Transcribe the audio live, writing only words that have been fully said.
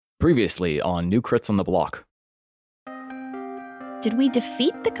Previously on New Crits on the Block. Did we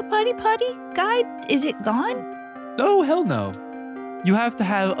defeat the Kapati Potty guy? Is it gone? No, hell no. You have to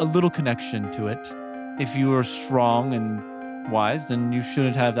have a little connection to it. If you are strong and wise, then you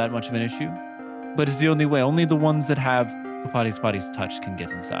shouldn't have that much of an issue. But it's the only way. Only the ones that have Kapati's body's touch can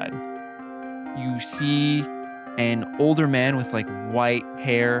get inside. You see an older man with like white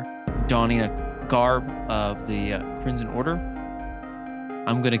hair donning a garb of the Crimson Order.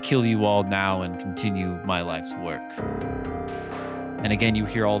 I'm going to kill you all now and continue my life's work. And again, you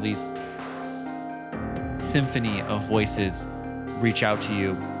hear all these symphony of voices reach out to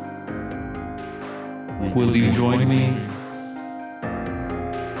you. Will you join me?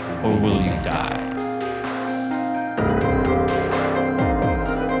 Or will you die?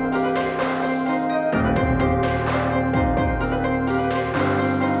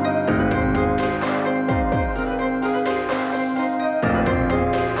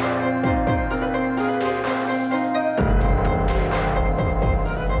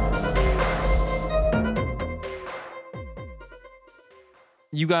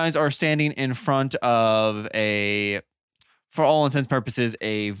 You guys are standing in front of for all intents and purposes,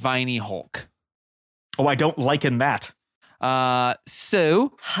 a viney Hulk. Oh, I don't liken that.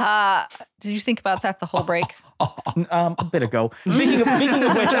 So Ha! Did you think about that the whole break? A bit ago. Speaking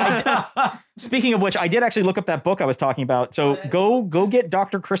of which, I did actually look up that book I was talking about. So go get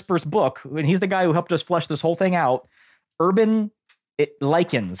Dr. CRISPR's book, and he's the guy who helped us flesh this whole thing out. Urban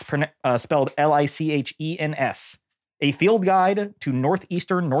Lichens, spelled Lichens. A Field Guide to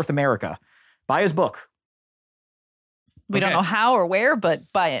Northeastern North America. Buy his book. We don't know how or where, but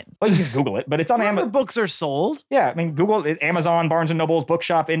buy it. Well, you just Google it, but it's on Wherever Amazon. books are sold. Yeah, I mean, Google it, Amazon, Barnes & Noble's,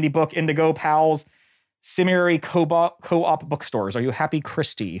 Bookshop, Indie Book, Indigo, Pals, Simiri Co-op bookstores. Are you happy,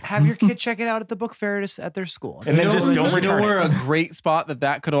 Christie? Have your kid check it out at the book fair at their school. And then just don't you know return where it. a great spot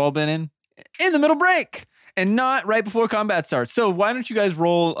that could have all been in the middle break and not right before combat starts. So why don't you guys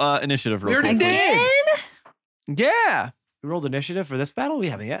roll initiative real quick? Again? Yeah. We rolled initiative for this battle? We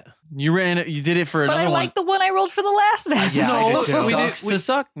haven't yet. You did it for But another I like the one I rolled for the last match. Yeah, I did too. Sucks to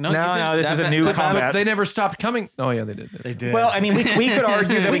suck. No, No, this is a new combat. They never stopped coming. Oh, yeah, they did. They did. Well, I mean, we could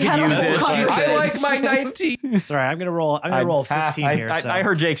argue that we We could had a use whole it. conversation. I like my 19. it's all right. I'm gonna roll 15 here. So. I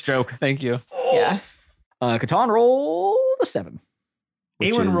heard Jake's joke. Thank you. Yeah. Catan roll the 7.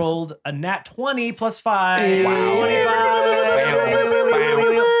 which Awen is- rolled a nat 20 plus 5. Hey.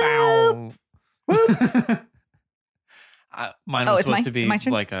 25. Mine Oh, was it's supposed my- to be my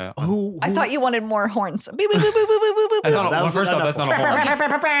turn? like a. Who? I thought you wanted more horns. Beep, beep, beep, beep, beep, beep, beep, That's beep. not. That was First off, another that's not a horn. If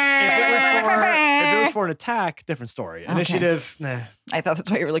it was for an attack, different story. Okay. Initiative, nah. I thought that's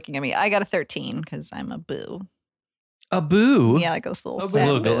why you were looking at me. I got a 13 because I'm a boo. A boo. Yeah, like this little A sad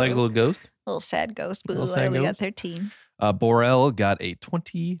little, boo. like a little ghost. Little sad ghost boo. Little I sad only got ghost? 13. Borel got a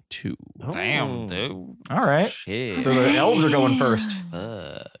 22. Damn, Oh. dude. All right. Shit. So the elves are going Damn. first.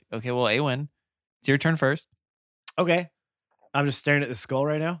 Fuck. Okay, well, Awen, it's your turn first. Okay. I'm just staring at the skull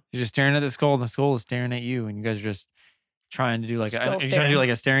right now. You're just staring at the skull, and the skull is staring at you, and you guys are just trying to do like Skull you're trying to staring. do like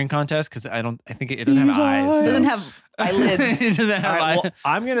a staring contest because I think it doesn't have eyes. It so- doesn't have eyelids. it doesn't All have right, eyes. well,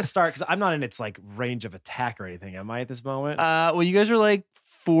 I'm gonna start because I'm not in its like range of attack or anything. Am I at this moment? Well, you guys are like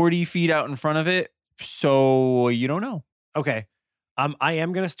 40 feet out in front of it, so you don't know. Okay. I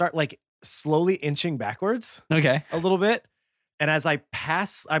am gonna start like slowly inching backwards Okay. a little bit, and as I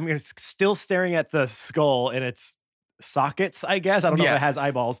pass, I'm gonna still staring at the skull and its sockets. I guess I don't know Yeah. if it has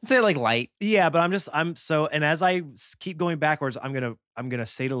eyeballs. Say like light. Yeah, but I'm so, and as I keep going backwards, I'm gonna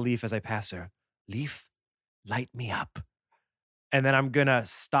say to Leaf as I pass her, Leaf, light me up, and then I'm gonna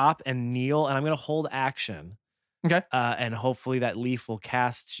stop and kneel, and I'm gonna hold action. Okay. And hopefully that Leaf will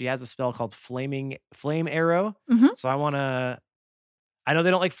cast. She has a spell called Flame Arrow. Mhm. So I know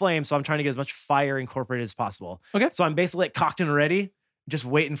they don't like flame, so I'm trying to get as much fire incorporated as possible. Okay. So I'm basically like cocked and ready, just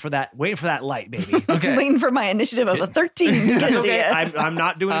waiting for that light, baby. Okay. Waiting for my initiative of a 13 to get That's to okay. you. I'm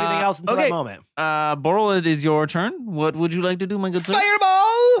not doing anything else until okay. that moment. Boral, it is your turn. What would you like to do, my good sir?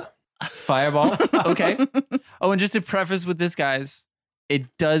 Fireball! Fireball. Okay. Oh, and just to preface with this, guys, it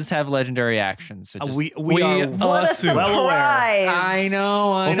does have legendary actions. So just, We are What a assume. surprise. well aware. I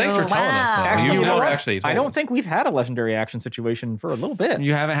know. Well, thanks for telling us that. Actually, You you know never what? actually I told don't us. think we've had a legendary action situation for a little bit.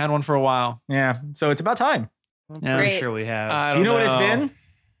 You haven't had one for a while. Yeah, so it's about time. I'm Yeah. pretty Great. sure we have. I You don't know what it's been?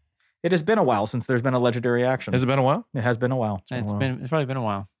 It has been a while since there's been a legendary action. Has it been a while? It has been a while. It's probably been a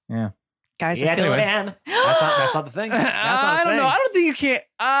while. Guys, yeah, I feel like man. That's not the thing. That's not I the don't know. thing. I don't think you can't.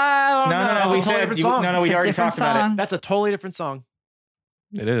 I don't know. No, That's a we totally said different you, song. no, we it's a already different talked about it. song. That's a totally different song.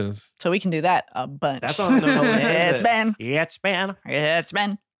 It is. So we can do that a bunch. That's on the list. It's been. Yeah, it's been. It's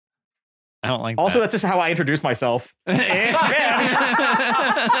been. I don't like Also, that. that's just how I introduce myself. It's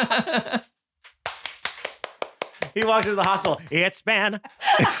been. He walks into the hostel. It's Ben.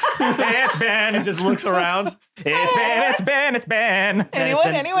 It's Ben. And just looks around. It's Ben. It's Ben. It's Ben.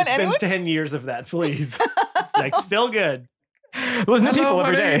 Anyone? It's been 10 years of that, please. Like, still good. Those new people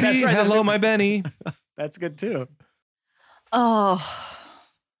every day. That's right. Hello, my Benny. That's good too. Oh,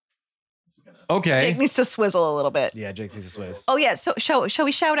 Okay. Jake needs to swizzle a little bit. Yeah, Jake needs a Swiss. Oh yeah, so shall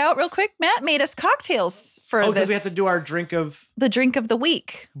we shout out real quick? Matt made us cocktails for Oh, this because we have to do our drink of. the drink of the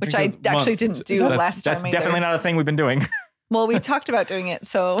week, which I Drink of the actually month. didn't do that- last That's time. either. definitely not a thing we've been doing. Well, we talked about doing it,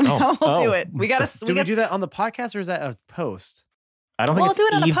 so now we'll do Oh. it. We gotta. Do we do that on the podcast or is that a post? I don't Well, think I'll it's do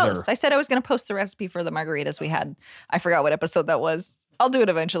it on either. a post. I said I was going to post the recipe for the margaritas we had. I forgot what episode that was. I'll do it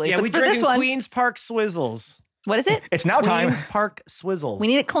eventually. Yeah, but we for drink this in one, Queens Park Swizzles. what is it? It's now time. Queens Park Swizzles. We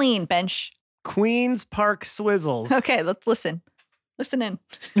need it clean, bench. Queens Park Swizzles. Okay, let's listen. Listen in.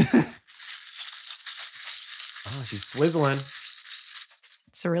 Oh, she's swizzling.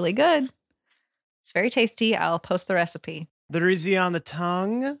 It's really good. It's very tasty. I'll post the recipe. There is he on the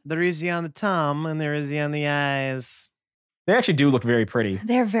tongue, there is he on the tum, and there is he on the eyes. They actually do look very pretty.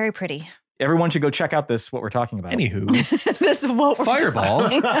 They're very pretty. Everyone should go check out what we're talking about. Anywho, This is what we're Fireball.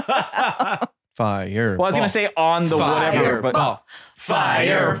 talking about. fire. Well, I was going to say on the whatever, but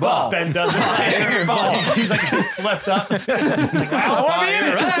Fireball. Ben does Fireball. He's like swept up. Like, wow,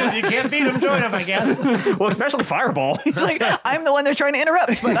 fire. You can't beat him, join him, I guess. well, especially Fireball. He's like, I'm the one they're trying to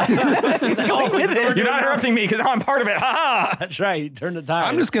interrupt, but I'm going with it. You're not interrupting me because now I'm part of it. Ha ha. That's right. You turned the tide.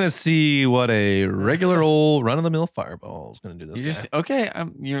 I'm just gonna see what a regular old run-of-the-mill fireball is gonna do. This You guy. just okay.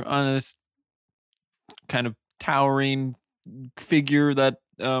 You're on this kind of towering figure that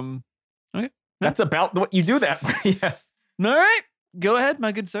That's about what you do that. yeah. All right, go ahead,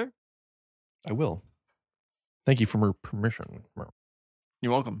 my good sir. I will. Thank you for your permission.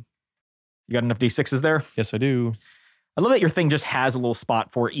 You're welcome. You got enough D6s there? Yes, I do. I love that your thing just has a little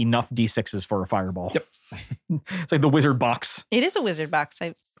spot for enough D6s for a fireball. Yep. It's like the wizard box. It is a wizard box.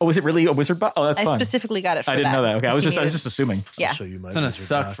 Oh, is it really a wizard box? Oh, that's I fun. specifically got it for I didn't know that. Okay, I was because just assuming. Yeah. I'll show you my It's gonna wizard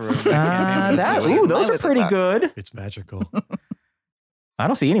suck box. for a next campaign. Those My are wizard pretty box. good. It's magical. I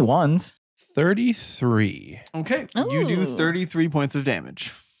don't see any ones. 33. Okay, you do Ooh. 33 points of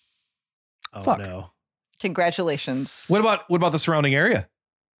damage. Oh Fuck. no. Congratulations. What about the surrounding area?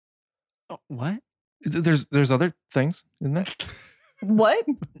 Oh, what? There's other things, isn't there? What?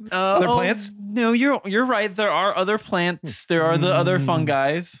 Other plants? No, you're right. There are other plants. There are the other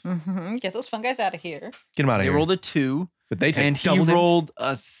fungi. Mm-hmm. Get those fungi out of here. Get them out of They here. rolled a 2, but they take and he double damage. rolled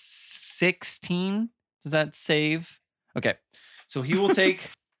a 16. Does that save? Okay, so he will take.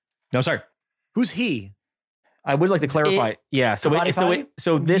 No, sorry. Who's he? I would like to clarify. Yeah. So Kabaddi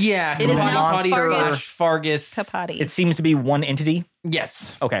so this Yeah, It is now Kabaddi Fargus. Fargus. Kapati. it seems to be one entity.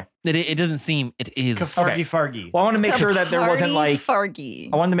 Yes. Okay. It doesn't seem. It is. Kafargi Fargi. Well, I want to make sure that there wasn't Kapardi like Fargi.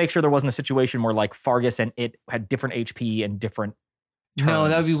 I wanted to make sure there wasn't a situation where like Fargus and it had different HP and different. No,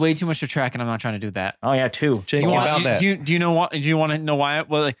 that would be turns. way too much to track, and I'm not trying to do that. Oh yeah, two. Jake, You what want- about do, that? do you know what? Do you want to know why?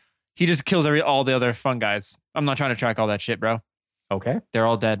 Well, like, he just kills all the other fun guys. I'm not trying to track all that shit, bro. Okay. They're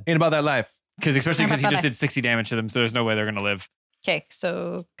all dead. Ain't about that life. Especially How because he about just that? did 60 damage to them, so there's no way they're gonna live. Okay,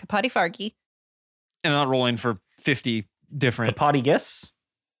 so Kapati Fargi. And I'm not rolling for 50 The different. potty guess?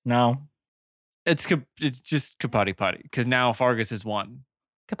 No. It's just Kapati Potty because now Fargus is one.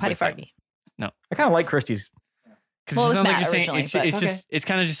 Kapati With them. Fargi. I kind of like Christie's. Because Well, it it was sounds like Matt you're saying originally, it's, but it's okay. just it's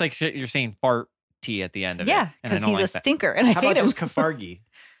kind of just like shit you're saying fart tea at the end of it. Yeah, and I because don't he's like a that. stinker and I How hate about him. just Kafargi?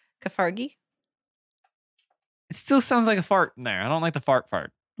 Kafargi. It still sounds like a fart in there. I don't like the fart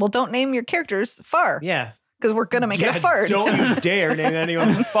part. Well, don't name your characters Far Yeah. because we're gonna make it Yeah, a fart. Don't you dare name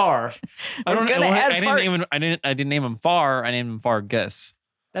anyone Far. I don't We're know. gonna add I didn't fart. name him. I didn't name him Far. I named him Fargus.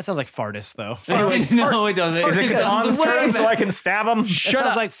 That sounds like Fartus, though. No, it doesn't. Is it Fargus. Katan's Way turn so better. I can stab him? That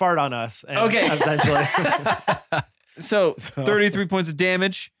sounds like fart on us. Okay. Essentially. So So- 33 points of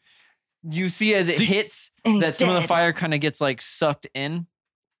damage. You see as it hits And he's that some of the dead. fire kind of gets like sucked in,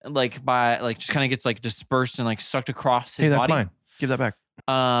 like by like just kind of gets like dispersed and like sucked across his Hey, that's body. mine. Give that back.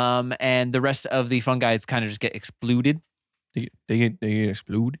 And the rest of the fungi kind of just get exploded. They get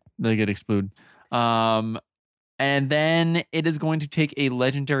explode. They get exploded. And then it is going to take a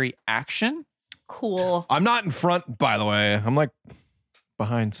legendary action. Cool. I'm not in front, by the way. I'm like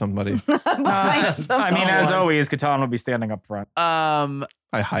behind somebody. Behind I someone. mean, as always, Catan will be standing up front.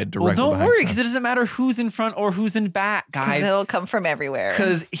 I hide directly. Well, don't behind worry, them. because it doesn't matter who's in front or who's in back, 'Cause guys. it'll come from everywhere.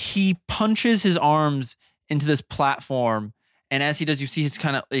 Because he punches his arms into this platform, and as he does, you see his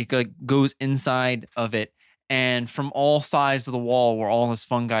kind of like goes inside of it, and from all sides of the wall where all his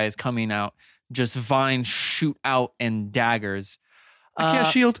fungi is coming out, just vines shoot out and daggers. I can't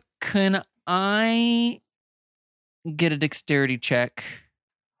shield. Can I get a dexterity check?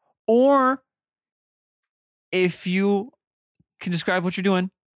 Or if you can describe what you're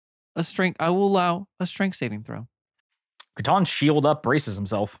doing, I will allow a strength saving throw. Catan shield up, braces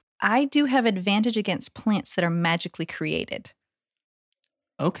himself. I do have advantage against plants that are magically created.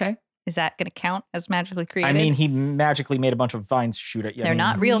 Okay. Is that going to count as magically created? I mean, he magically made a bunch of vines shoot at you. they're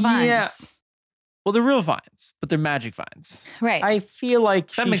not real vines. Yeah. Well, they're real vines, but they're magic vines. Right. I feel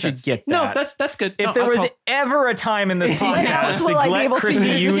like That she makes should sense. get No, that. that's good. If No, there I'll was call- ever a time in this When podcast else to will I be let able to Christy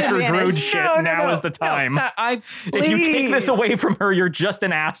use use this her advantage? druid shit, No, no, now no. is the time. No, I If you take this Please. away from her, you're just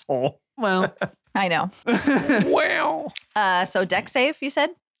an asshole. well. I know. Wow. So deck save, you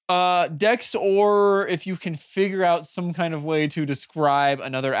said? Dex, or if you can figure out some kind of way to describe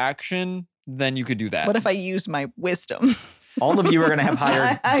another action, then you could do that. What if I use my wisdom? All of you are going to have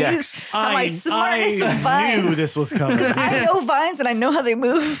higher I decks. use my smartness of I vines. knew this was coming. Because I know vines and I know how they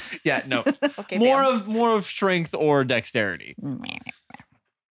move. Yeah, no. Okay, more damn. of strength or dexterity. All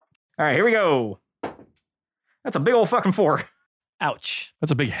right, here we go. That's a big old fucking 4. Ouch.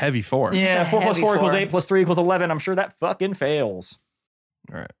 That's a big heavy 4. Yeah, It's a 4 plus heavy 4 equals 4. 8 plus 3 equals 11. I'm sure that fucking fails.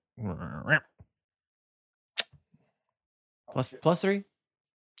 All right. Plus 3.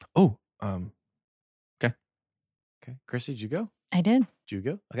 Oh, Okay. Chrissy, did you go? I did. Did you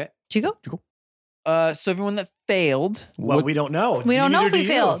go? Okay. Did you go? So everyone that failed. Well, we don't know. We don't know if Neither we do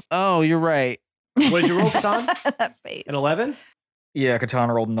failed. Oh, you're right. you. What did you roll, Catan? That face. An 11? Yeah,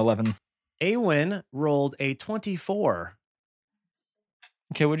 Katana rolled an 11. Awen rolled a 24.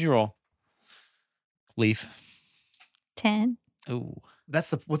 Okay, what'd you roll? Leaf. 10. Oh.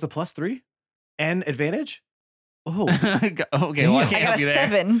 That's with the plus 3 and advantage. Oh, okay, well, I I can't got help a you there.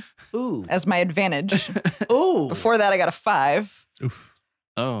 7 ooh, as my advantage. ooh. Before that, I got a 5.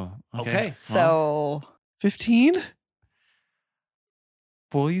 Oh, Okay. So 15?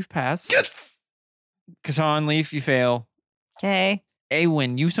 Boy, you've passed. yes. Katan, Leaf, you fail. okay.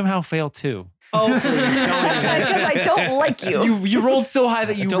 Awen, you somehow fail too. Oh, please. Because I don't like you. You rolled so high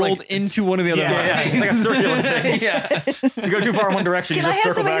that you don't rolled like- into one of the other Yeah, vines. it's like a circular thing. Yeah. You go too far in one direction, Can you I just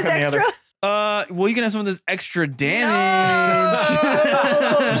have circle some of back these on the extra? other. Well, you can have some of this extra damage.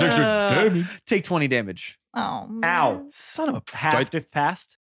 No. There's extra damage. Take 20 damage. Oh, man. Ow. Son of a Half if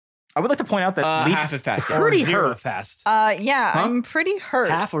passed. I would like to point out that Half Leaf's if passed. Or pretty zero hurt. if passed. Yeah, Huh? I'm pretty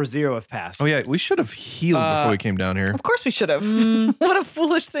hurt. Half or 0 if passed. Oh yeah, we should have healed before we came down here. Of course we should have. Mm. What a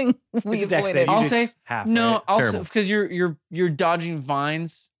foolish thing we It's a dex avoided. save. You I'll did say half. No, right? also Terrible. because you're dodging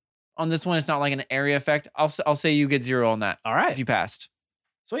vines on this one. It's not like an area effect. I'll say you get 0 on that All right. if you passed.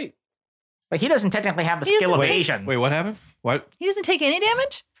 Sweet. But he doesn't technically have the He skill of doesn't take- evasion. Wait, what happened? What? He doesn't take any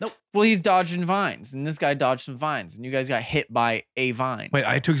damage? Well, he's dodging vines, and this guy dodged some vines, and you guys got hit by a vine. Wait,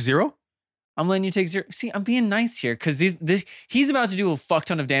 I took 0? I'm letting you take 0. See, I'm being nice here because he's about to do a fuck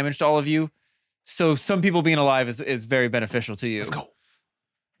ton of damage to all of you. So some people being alive is very beneficial to you. Let's go.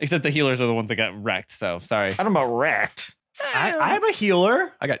 Except the healers are the ones that got wrecked. So sorry. I don't know about wrecked. I am a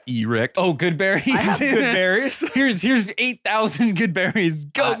healer. I got erect. Oh, good berries. I have good berries. Here's 8,000 good berries.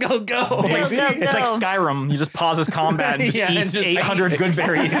 Go, go, go. It's like, Go, it's like go. Skyrim. You just pauses combat and just Yeah, and eats just 800 good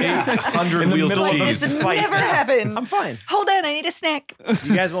berries. 100 In the wheels middle of of cheese. this This fight. never happened. I'm fine. Hold on, I need a snack.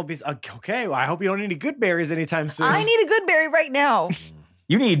 You guys won't be okay. Well, I hope you don't need any good berries anytime soon. I need a good berry right now.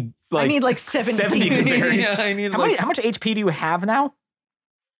 You need like, I need like 70. good berries. Yeah, I need How much HP do you have now?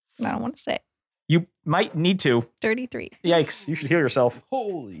 I don't want to say. You might need to. 33. Yikes. You should heal yourself.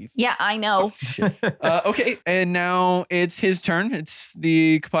 Holy. Yeah, I know. Okay, and now it's his turn. It's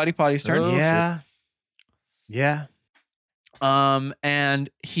the Kapati Potty's turn. Oh, yeah. Yeah. And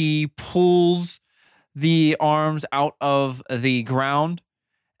he pulls the arms out of the ground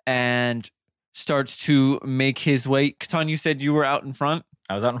and starts to make his way. Katan, you said you were out in front.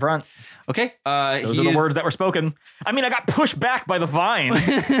 I was out in front. Okay. Those are the words that were spoken. I mean, I got pushed back by the vine.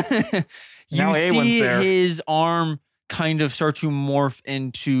 You Now Awen's see there. his arm kind of start to morph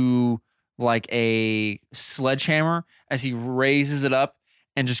into like a sledgehammer as he raises it up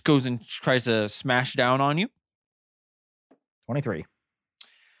and just goes and tries to smash down on you. 23.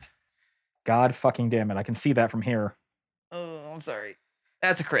 God fucking damn it. I can see that from here. Oh, I'm sorry.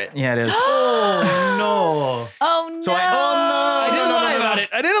 That's a crit. Yeah, it is. Oh, no. Oh, no. So I didn't no, lie no, no. about it.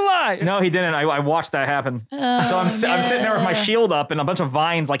 I didn't lie. No, he didn't. I watched that happen. So I'm sitting there with my shield up, and a bunch of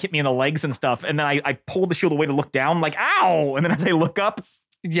vines like hit me in the legs and stuff. And then I pulled the shield away to look down, like ow! And then as I look up,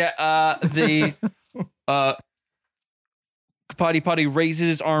 Yeah, the Kapati Potty raises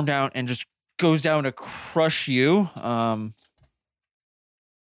his arm down and just goes down to crush you. that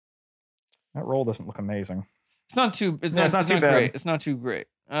roll doesn't look amazing. It's not too. It's No, not. it's not It's too not bad. great. It's not too great.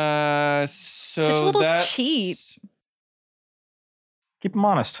 So Such a little that's- cheat. Keep him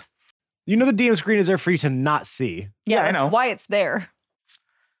honest. You know the DM screen is there for you to not see. Yeah, I that's know. why it's there.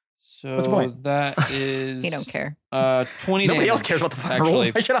 So What's the point? that is He don't care. 20 Nobody else damage, cares about the final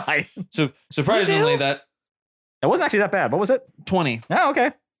actually. rules. Why should I? So surprisingly, do? that It wasn't actually that bad. What was it? 20. Oh,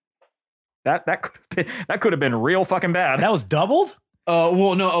 okay. That could have been real fucking bad. That was doubled?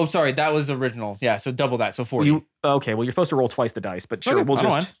 Well, no. Oh, sorry. That was original. Yeah. So double that. So 40. Okay, well, you're supposed to roll twice the dice, but sure, Okay, we'll I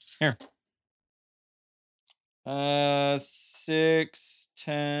don't just. mind. Here. 6,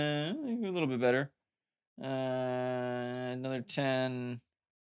 10. A little bit better. Another 10.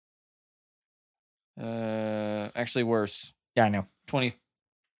 Actually worse. Yeah, I know.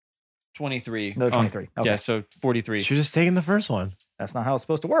 23. Another 23. Okay. Yeah. So 43. Should have just taken the first one. That's not how it's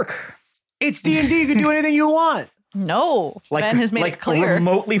supposed to work. It's D&D. You can do anything you want. No, Ben has made it clear.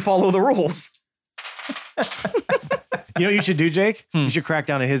 Remotely follow the rules. You know what you should do, Jake? Hmm. You should crack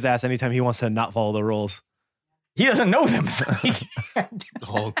down at his ass anytime he wants to not follow the rules. He doesn't know them, so he can't.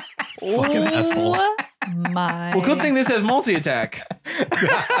 Oh, fucking asshole. Oh my. Well, good thing this has multi attack.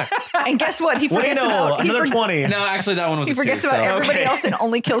 And guess what? He What do you forgets know? about. Another 20. No, actually, that one was He a forgets 2, about so- everybody okay. else and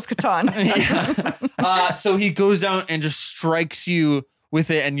only kills Catan. Yeah. So he goes down and just strikes you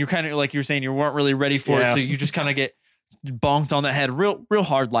with it, and you're kind of like you were saying you weren't really ready for it, Yeah. so you just kind of get bonked on the head, real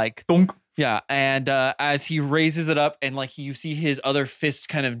hard, like. Dunk. Yeah, and as he raises it up, and like you see his other fist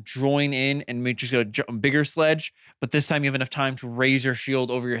kind of join in and make just a bigger sledge, but this time you have enough time to raise your shield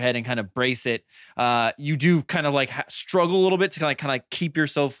over your head and kind of brace it. You do kind of like struggle a little bit to kind of keep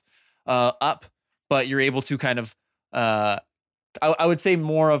yourself up, but you're able to kind of I would say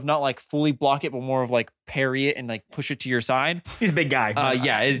more of not like fully block it, but more of like parry it and like push it to your side. He's a big guy.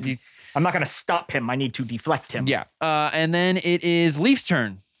 Yeah, he's I'm not going to stop him. I need to deflect him. yeah. And then it is Leaf's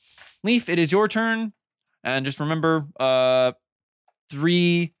turn. Leaf, it is your turn. And just remember,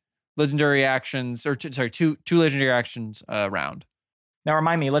 3 legendary actions, or two legendary actions round. Now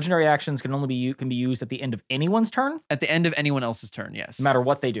remind me, legendary actions can only be used at the end of anyone's turn, At the end of anyone else's turn, yes. no matter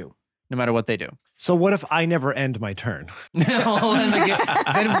what they do. No matter what they do. So what if I never end my turn? Well,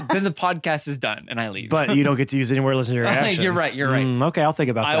 then the podcast is done and I leave. But you don't get to use any more legendary actions. You're right, you're right. Okay, I'll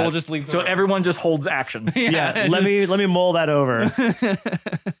think about that. I will just leave. So everyone just holds action. Yeah, let me mull that over.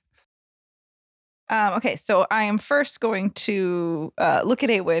 Okay, so I am first going to look at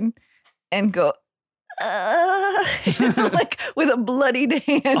Awen and go, like with a bloodied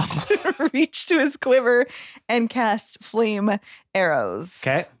hand, reach to his quiver and cast flame arrows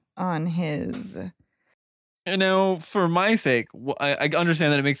Okay. on his. You know, for my sake, I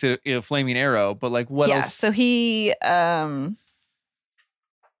understand that it makes it a flaming arrow, but like what yeah, else? so he let's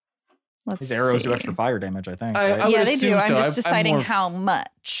His arrows do see. extra fire damage, I think. I right? would Yeah, they do. assume I'm so. just I'm deciding more- how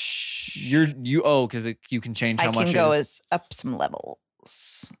much. Because you can change how I much can it go is. as up some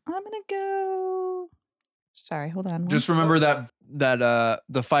levels. I'm gonna go. Sorry, hold on. Just one remember that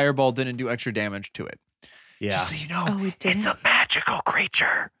the fireball didn't do extra damage to it. Yeah. Just so you know, Oh, it it's a magical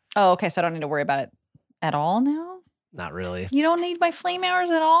creature. Oh, okay. So I don't need to worry about it at all now. Not really. You don't need my flame arrows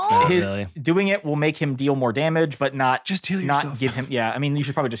at all. Not His- really. Doing it will make him deal more damage, but not Just heal not yourself. give him. Yeah, I mean, you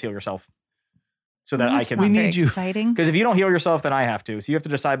should probably just heal yourself, so that I That's can. not We very need you. Exciting. Because if you don't heal yourself, then I have to. So you have to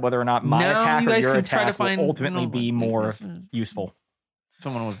decide whether or not my Now attack you or guys your can try to attack find will ultimately be more Someone useful.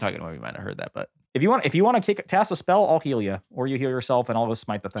 was talking about. You might have heard that, but If you want to cast a spell, I'll heal you, or you heal yourself, and I'll just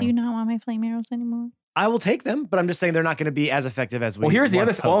smite the thing. Do you not want my flame arrows anymore? I will take them, but I'm just saying they're not going to be as effective as we. Well, here's the other.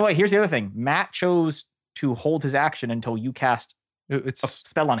 once Oh hoped. wait, here's the other thing. Matt chose to hold his action until you cast a It's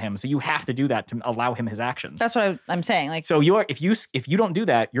spell on him, so you have to do that to allow him his actions. That's what I'm saying. Like, So if you don't do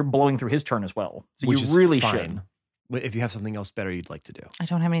that, you're blowing through his turn as well. So Which you is really fine. should. But if you have something else better you'd like to do. I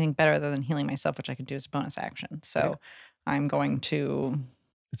don't have anything better other than healing myself, which I can do as a bonus action. So I'm going to.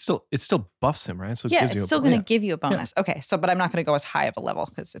 it still buffs him, right? So it Yeah, gives you it's a still buff. going to give you a bonus. Okay, so but I'm not going to go as high of a level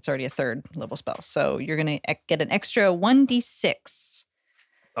because it's already a 3rd level spell. So you're going to get an extra 1d6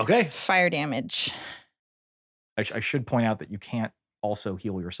 Okay. fire damage. I should point out that you can't also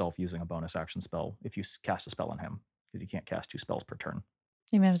heal yourself using a bonus action spell if you cast a spell on him, because you can't cast 2 spells per turn.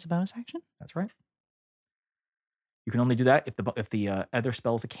 Even if it's a bonus action? That's right. You can only do that if the other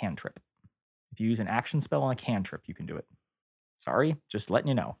spell is a cantrip. If you use an action spell on a cantrip, you can do it. Sorry, just letting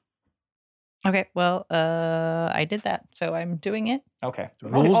you know. Okay, well, I did that. So I'm doing it. Okay. The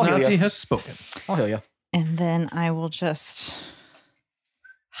rules I'll heal Nazi you. has spoken. I'll heal you. And then I will just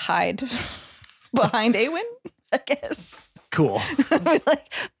hide behind Awen, I guess. Cool. Be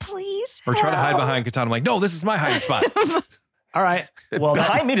like, please. Or try to hide help." behind Katana. I'm like, no, this is my hiding spot. All right. Well,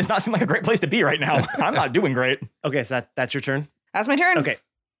 Behind me does not seem like a great place to be right now. I'm not doing great. okay, so that's your turn. That's my turn. Okay.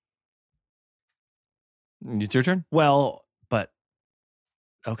 it's your turn. Well, but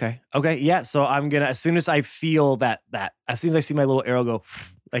okay. Yeah, so I'm going to as soon as I feel that as soon as I see my little arrow go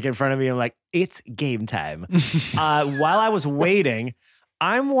like in front of me, I'm like, it's game time. While I was waiting,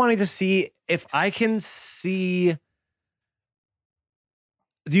 I'm wanting to see if I can see.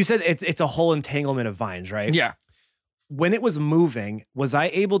 You said it's a whole entanglement of vines, right? Yeah. When it was moving, was I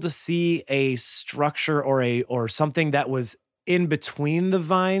able to see a structure or something that was in between the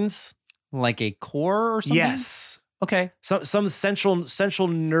vines? Like a core or something? Yes. Okay. Some central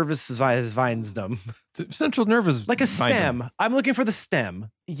nervous vinesdom. Central nervous. Like a stem. I'm looking for the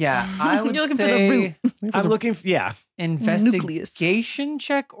stem. Yeah, I would You're looking for the say root. I'm looking investigation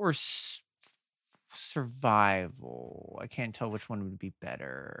check or survival. I can't tell which one would be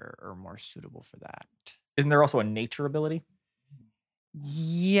better or more suitable for that. Isn't there also a nature ability?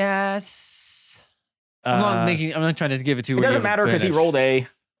 Yes. I'm not trying to give it to you. It doesn't matter because he rolled a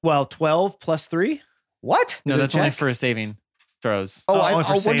 12 plus 3? what? No, Is it a that's only check? for saving throws. only for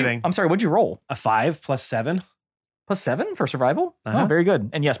what'd you- saving. I'm sorry, what'd you roll? A 5 plus 7? +7 for survival? Uh-huh. Oh, very good.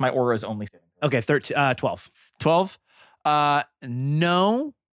 And yes, my aura is only saving. Okay, 12. 12.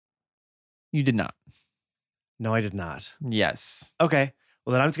 No, you did not. No, I did not. Yes. Okay.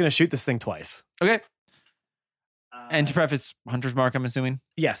 Well, then I'm just going to shoot this thing twice. Okay. And to preface, Hunter's Mark, I'm assuming.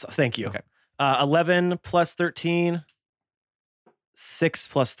 Yes, thank you. Okay. 11 plus 13, 6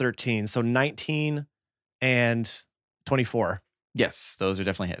 plus 13. So 19 and 24. Yes, those are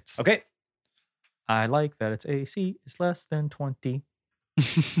definitely hits. Okay. I like that its AC is less than 20.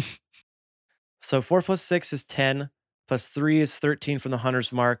 So 4 plus 6 is 10, plus 3 is 13 from the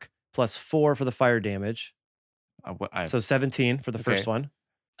Hunter's Mark, plus 4 for the fire damage. So 17 for the first one.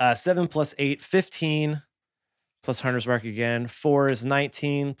 7 plus 8, 15, plus Hunter's Mark again. 4 is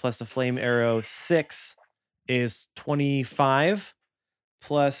 19, plus the flame arrow. 6 is 25,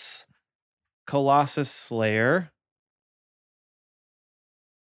 plus Colossus Slayer.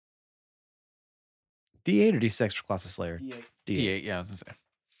 D8 or D6 for Colossus Slayer? D8. D8, yeah, I was gonna say.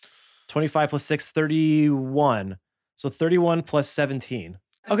 25 plus 6, 31. So 31 plus 17.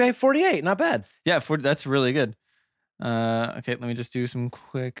 Okay, 48. Not bad. Yeah, that's really good. Okay, let me just do some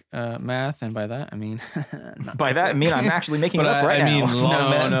quick math, and by that I mean not By that, I mean I'm actually making it up right I mean, now.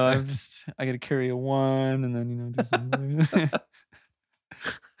 long no, math. I gotta carry a 1, and then do some.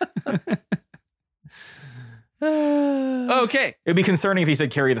 Okay. It'd be concerning if he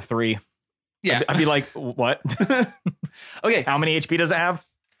said carry the 3. Yeah. I'd be like, what? Okay. How many HP does it have?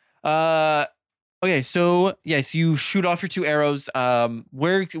 Okay, so yes, you shoot off your 2 arrows.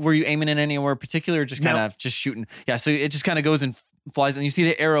 Where were you aiming in anywhere particular, or just kind of just shooting? Yeah, so it just kind of goes and flies, and you see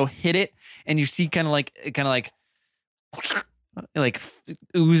the arrow hit it, and you see kind of like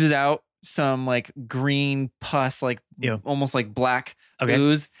oozes out some like green pus, like Yeah. almost like black Okay.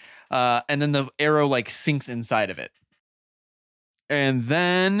 ooze, and then the arrow like sinks inside of it, and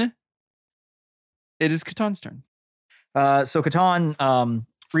then it is Katan's turn. So Catan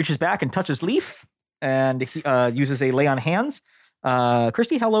reaches back and touches Leaf, and he uses a lay on hands.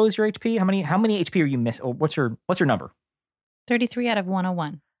 Christy, how low is your HP? How many HP are you missing? Oh, what's your number? 33 out of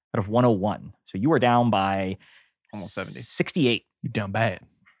 101. Out of 101. So you are down by Almost 70. 68. You're down bad.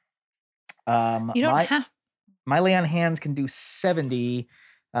 You don't have. My lay on hands can do 70.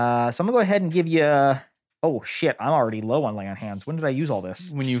 So I'm gonna go ahead and give you. Oh shit! I'm already low on lay on hands. When did I use all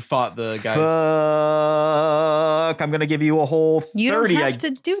this? When you fought the guys. Fuck! I'm gonna give you a whole 30. You don't have to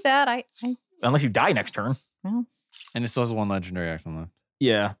do that. I Unless you die next turn. And it still has 1 legendary action left.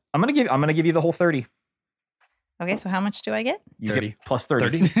 Yeah, I'm gonna give you the whole 30. Okay, so how much do I get? You 30. get plus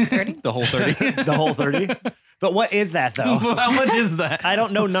 30. 30? The whole 30. The whole 30. But what is that though? How much is that? I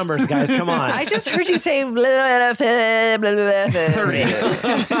don't know numbers, guys. Come on. I just heard you say blah, blah, blah, blah, blah, blah.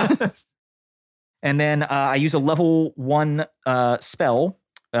 30. And then I use a level 1 spell,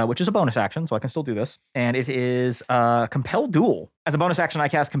 which is a bonus action, so I can still do this. And it is Compel Duel. As a bonus action, I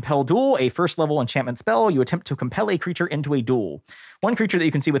cast Compel Duel, a first level enchantment spell. You attempt to compel a creature into a duel. One creature that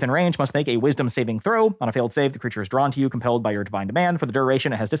you can see within range must make a wisdom saving throw. On a failed save, the creature is drawn to you, compelled by your divine demand. For the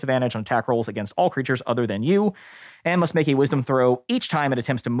duration, it has disadvantage on attack rolls against all creatures other than you, and must make a wisdom throw each time it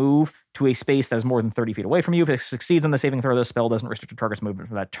attempts to move to a space that is more than 30 feet away from you. If it succeeds on the saving throw, the spell doesn't restrict a target's movement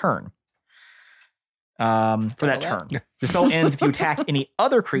for that turn. For that turn. The spell ends if you attack any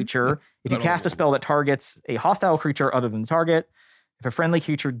other creature. If you cast a spell that targets a hostile creature other than the target, if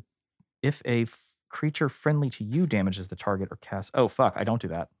a creature friendly to you damages the target or casts. Oh fuck, I don't do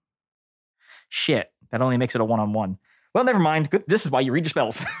that. Shit, that only makes it a 1-on-1. Well, never mind. Good. This is why you read your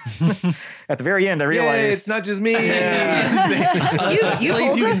spells. At the very end, I realized it's not just me. Yeah. You Place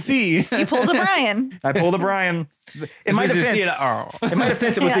pulled you a- can see. You pulled a Brian. I pulled a Brian. In my defense,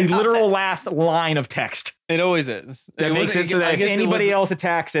 it was the Yeah, literal last line of text. It always is. That makes it so that I if guess it anybody was- else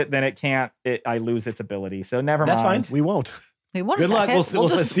attacks it, then it can't. I lose its ability. So never That's mind. fine. We won't. Wait, one Good luck. second. We'll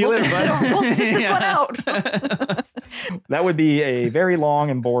see you later, bud. We'll sit this one Yeah. out. That would be a very long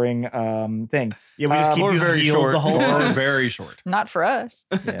and boring thing. Yeah, we just keep Or you very healed short. the whole Or time. very short. Not for us.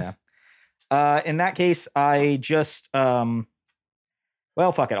 Yeah. In that case, I just well,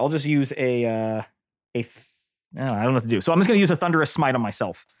 fuck it. I'll just use I don't know what to do. So I'm just going to use a Thunderous Smite on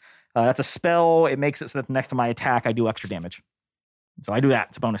myself. That's a spell. It makes it so that next to my attack, I do extra damage. So I do that.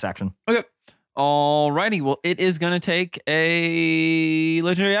 It's a bonus action. Alrighty. Well, it is gonna take a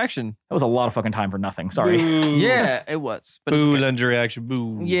legendary action. That was a lot of fucking time for nothing. Sorry. Yeah, it was. But it's Boo, okay. legendary action.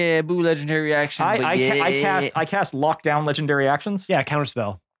 Boo. Yeah, boo, legendary action. but I cast lockdown legendary actions. Yeah,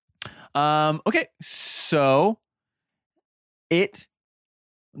 counterspell. Okay, so it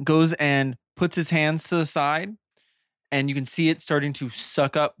goes and puts its hands to the side, and you can see it starting to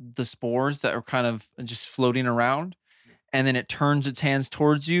suck up the spores that are kind of just floating around. And then it turns its hands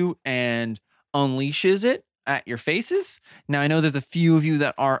towards you and unleashes it at your faces. Now, I know there's a few of you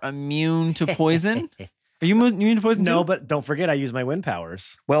that are immune to poison. Are you immune to poison No, too? but don't forget I use my wind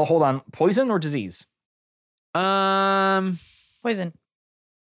powers. Well, hold on. Poison or disease? Poison.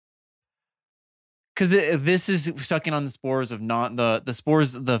 Because this is sucking on the spores of the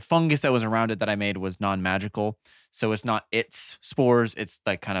spores, the fungus that was around it that I made was non-magical. So it's not its spores. It's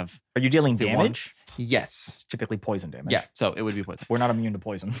like kind of, Are you dealing The one- damage? yes. It's typically poison damage. Yeah. So it would be poison. We're not immune to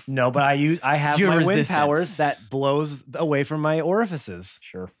poison. No, but I have You my have wind resistance. powers that blows away from my orifices.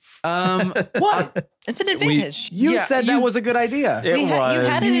 Sure. What? It's an advantage. You Yeah, said you- that was a good idea. It You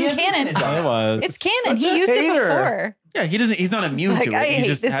had it in canon. It was. It's canon. Such He a used it hater. before. Yeah, he's not immune It's to like, it. I He hate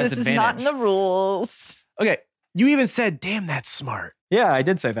just this. has This advantage. is not in the rules. Okay. You even said, damn, that's smart. Yeah, I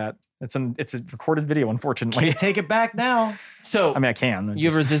did say that. It's a recorded video, unfortunately. Can't take it back now. So I mean, I can. you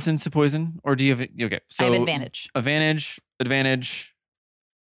have resistance to poison, or do you have okay? So I have advantage. Advantage.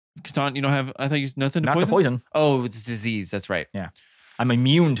 Catan, you don't have. I thought you nothing to not poison. to poison. Oh, it's disease. That's right. I'm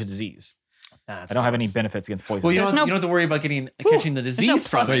immune to disease. That's I don't have any gross. benefits against poison. Well, you There's don't, no- you don't have to worry about catching the There's disease no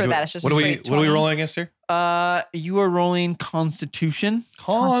from plus it. for that. It's just what are we straight what are we 20. rolling against here? You are rolling Constitution.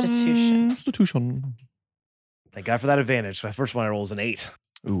 Constitution. Constitution. Thank God for that advantage. So my first one I roll is an 8.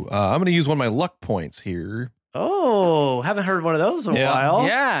 Ooh, I'm going to use one of my luck points here. Oh, haven't heard one of those in a Yeah. while.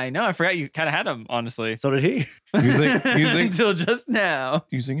 Yeah, I know. I forgot you kind of had them. Honestly, So did he. Using until just now.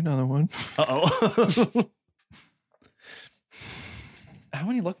 using another one. Uh-oh. How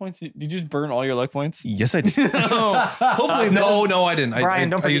many luck points did you just burn? All your luck points? Yes, I did. Hopefully, no, I didn't. Brian,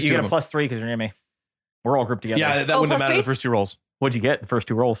 don't I forget used you two get a of them. +3 because you're near me. We're all grouped together. Yeah, that Oh, wouldn't have plus mattered the three? first two rolls. What'd you get? The first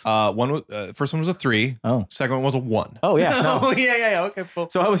two rolls? First one was a 3. Oh. Second one was a 1. Oh, yeah. No. Oh yeah. Okay. Cool.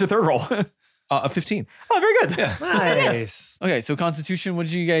 So how was the third roll? A 15. Oh, very good. Yeah. Nice. Okay. So Constitution. What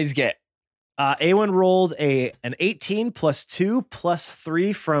did you guys get? A1 rolled an 18 plus 2 plus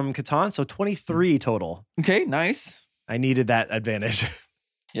 3 from Catan, so 23 total. Okay. Nice. I needed that advantage.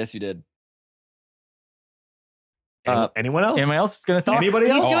 Yes, you did. Anyone else? Anyone else going to talk? Anybody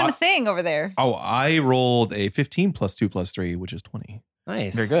He's else? doing I- a thing over there. Oh, I rolled a 15 plus 2 plus 3, which is 20.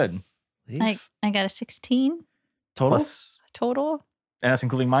 Nice. Very good. I got a 16 Total? total. And that's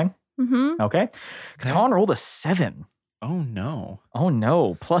including mine? Mm-hmm. Okay. Catan rolled a 7. Oh no. Oh,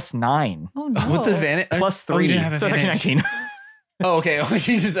 no. +9. Oh no. With advantage. +3. Oh, you didn't have so it's advantage. actually 19. Oh, okay. Oh,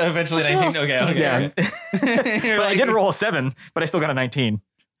 Jesus. Eventually Such a 19. little Okay. Yeah. You're But I like- did roll a 7, but I still got a 19.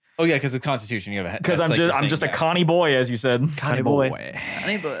 Oh yeah, because of Constitution, you have a. Because that's I'm like just your I'm thing, just a yeah. Connie boy, as you said. Connie boy.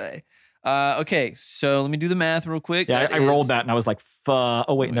 Connie boy. Okay, so let me do the math real quick. Yeah, That I rolled is- that and I was like,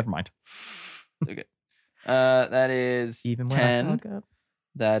 oh wait, never mind. That is Even when I 10. fuck up.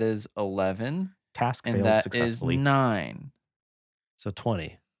 That is 11, Task and failed that is successfully. 9. So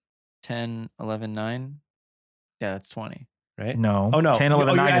 20, 10, 11, 9. Yeah, that's 20. right? No. Oh, no. 10, 11,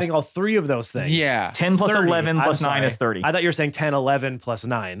 you're 9 is adding all three of those things. Yeah. 10 plus 30. 11 I'm plus 9 sorry. is 30. I thought you were saying 10, 11 plus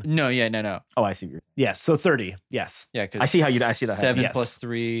 9. No. Yeah. No. Oh, I see. Yes, so 30. Yes. Yeah. 'cause I see how you- I see that. 7 Yes. plus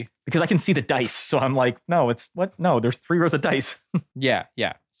 3. Because I can see the dice. So I'm like, no, it's what? No, there's 3 rows of dice. Yeah.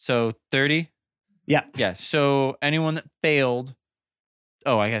 Yeah. So 30. Yeah. Yeah. So anyone that failed.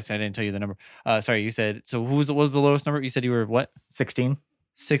 Oh, I guess I didn't tell you the number. Sorry, you said. So what was the lowest number? You said you were what? 16,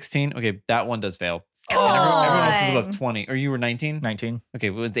 16. Okay, that one does fail. Come And everyone else is on. above 20. Or you were 19? 19. Okay,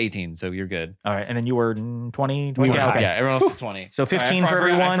 well, it's 18, so you're good. All right. And then you were 20? We were yeah, high. okay. Yeah, everyone else is 20. So Sorry, 15 I for forgot-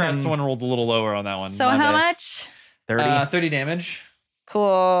 everyone I forgot and- someone rolled a little lower on that one. So My how bad. much? 30. 30 damage. Cool.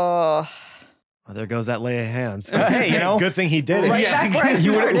 Well, there goes that lay of hands. Hey, you know. Good thing he did it. Right Yeah. back where I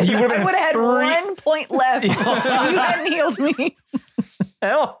You would've- started. you would've I been would have had 3 1 point left. You hadn't healed me.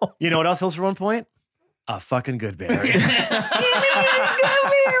 Hell. You know what else heals for 1 point? A fucking good berry.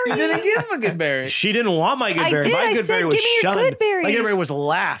 You didn't give him a good berry. She didn't want my good I berry. did. My I good said, berry was "Give me your shunned. good berries." My good berry was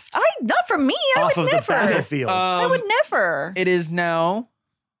laughed. I not from me. I off would of never. the battlefield. I would never. It is now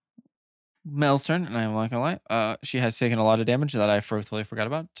Mel's turn, and I'm not gonna lie. She has taken a lot of damage that I totally forgot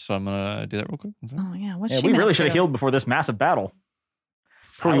about, so I'm gonna do that real quick. Oh yeah, what's Yeah, she we been really up should have to? healed before this massive battle.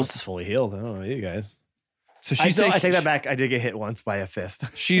 I was fully healed. I don't know you guys. So I she's take that back. I did get hit once by a fist.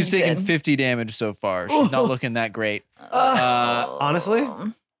 She's You taken did. 50 damage so far. She's not looking that great. Honestly?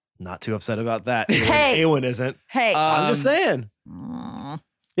 Not too upset about that. Hey. Eowyn isn't. Hey. I'm just saying.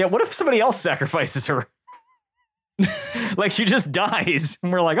 Yeah, what if somebody else sacrifices her? Like she just dies,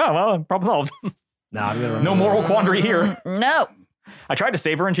 and we're like, oh well, problem solved. No, I'm gonna No moral quandary here. No. I tried to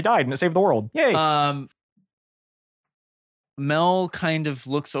save her, and she died, and it saved the world. Yay! Mel kind of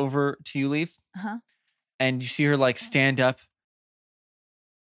looks over to you, Leaf, Uh-huh. and you see her like stand up.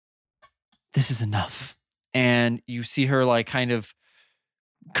 This is enough. And you see her like kind of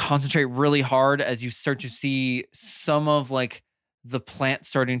concentrate really hard as you start to see some of like the plant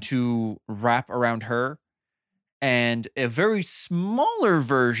starting to wrap around her, and a very smaller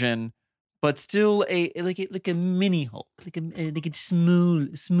version, but still a mini Hulk, like a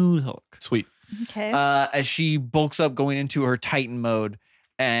smooth Hulk. Sweet. Okay. As she bulks up going into her Titan mode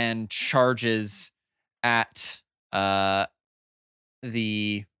and charges at the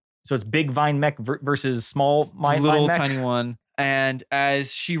So it's big vine mech versus small vine little mech. tiny one. And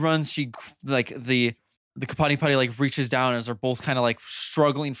as she runs, she like the Kapati Putty like reaches down as they're both kind of like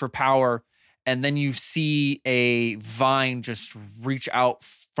struggling for power. And then you see a vine just reach out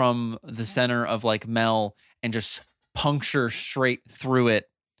from the center of like Mel and just puncture straight through it.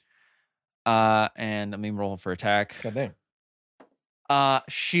 And let me roll for attack. God damn.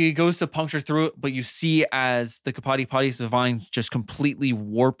 She goes to puncture through it, but you see as the Kapati Putty's vines just completely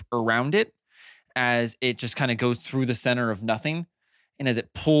warp around it as it just kind of goes through the center of nothing. And as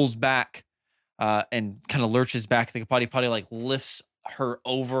it pulls back and kind of lurches back, the Kapati Putty like lifts her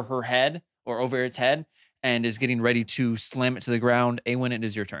over her head or over its head and is getting ready to slam it to the ground. Awen, it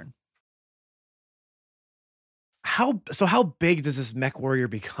is your turn. How big does this mech warrior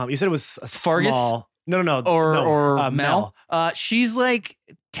become? You said it was a Fargus? small. No. Or Mel. Mel. She's like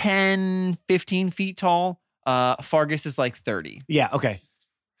 10, 15 feet tall. Fargus is like 30. Yeah. Okay.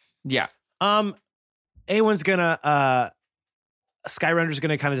 Yeah. Awen's gonna Skyrender's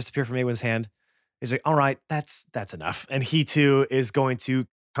gonna kind of disappear from Awen's hand. He's like, all right, that's enough. And he too is going to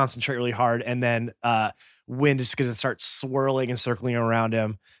concentrate really hard, and then wind is gonna start swirling and circling around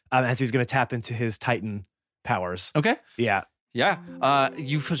him as he's gonna tap into his Titan powers. Okay. Yeah. Yeah.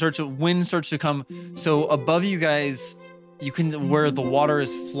 Wind starts to come. So above you guys, you can, where the water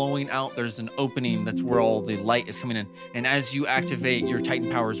is flowing out, there's an opening. That's where all the light is coming in. And as you activate your Titan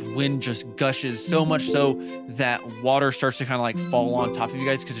powers, wind just gushes so much so that water starts to kind of like fall on top of you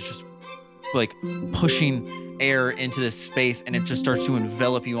guys because it's just like pushing air into this space, and it just starts to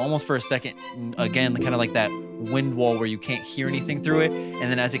envelop you almost for a second. Again, kind of like that wind wall where you can't hear anything through it. And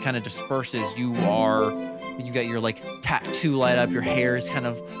then as it kind of disperses, you got your like tattoo light up, your hair is kind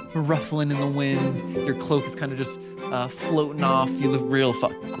of ruffling in the wind, your cloak is kind of just floating off. You look real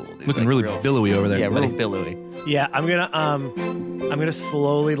fucking cool, dude. Looking Like, really real- billowy over there. Yeah, buddy. real billowy. Yeah. I'm gonna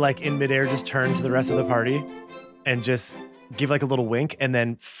slowly, like in midair, just turn to the rest of the party and just give like a little wink and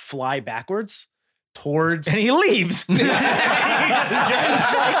then fly backwards towards. And he leaves. Peace out.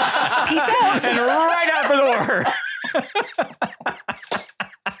 And right out the door.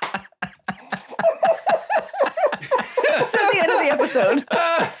 That's at the end of the episode.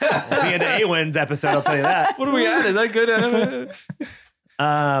 It's the end of Awen's episode, I'll tell you that. What are we at? Is that good?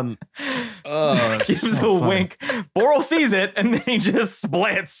 Um, Oh, Gives a wink. Boral sees it, and then he just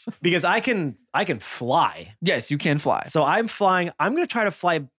splits. because I can fly. Yes, you can fly. So I'm flying. I'm gonna try to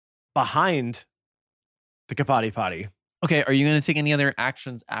fly behind the Kapati Potty. Okay, are you going to take any other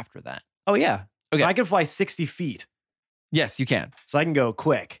actions after that? Oh yeah. Okay. I can fly 60 feet, Yes, you can. so I can go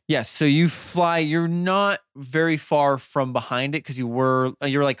quick. Yes, so you fly. You're not very far from behind it because you're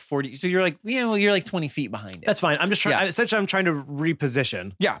like 40. So you're like, you're like 20 feet behind it. That's fine. I'm just trying. Yeah. Essentially, I'm trying to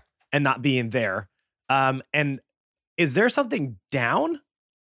reposition. Yeah. And not be in there. And is there something down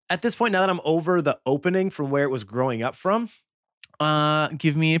at this point now that I'm over the opening from where it was growing up from?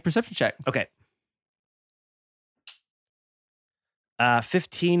 Give me a perception check. Okay.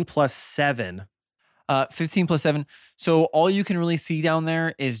 15 plus 7. 15 plus 7. So all you can really see down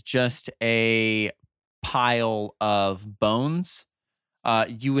there is just a pile of bones.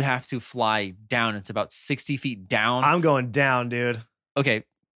 You would have to fly down. It's about 60 feet down. I'm going down, dude. Okay.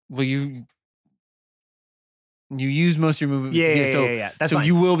 Well, you use most of your movement. Yeah. That's so fine.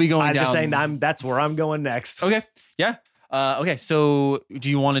 you will be going I'm down. just saying that's where I'm going next. Okay. Yeah. Okay. So do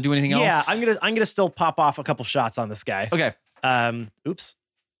you want to do anything else? Yeah, I'm gonna still pop off a couple shots on this guy. Okay. Oops.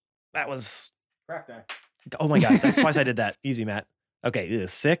 That was. Crack die. Oh my god, that's twice I did that. Easy, Matt. Okay,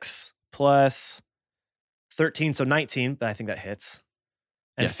 6 plus 13, so 19, but I think that hits.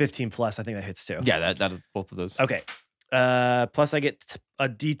 And Yes. 15 plus, I think that hits too. Yeah, that both of those. Okay. Plus I get a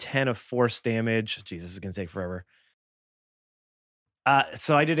D10 of force damage. Jesus, this is gonna take forever.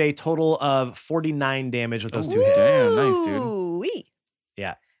 So I did a total of 49 damage with those two hits. Damn, nice, dude. Ooh-wee.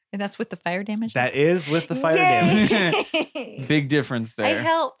 Yeah. And that's with the fire damage? That is with the fire damage. damage. Big difference I there.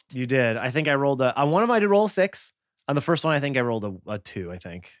 helped. You did. I think I rolled on one of them I did roll a 6. On the first one, I think I rolled a 2, I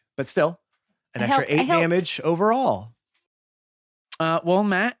think. But still, an I extra helped. 8 damage overall. Well,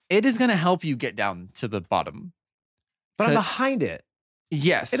 Matt, it is going to help you get down to the bottom. But I'm Cut. behind it.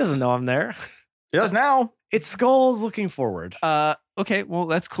 Yes. It doesn't know I'm there. It does now. Its skull's looking forward. Okay, well,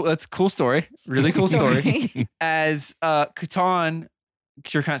 that's cool. That's a cool story. Really cool story. As Catan,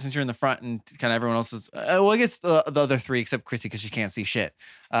 you're kind of, since you're in the front and kind of everyone else is, well, I guess the other 3 except Chrissy because she can't see shit.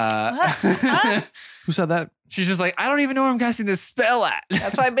 Huh? Who said that? She's just like, I don't even know where I'm casting this spell at.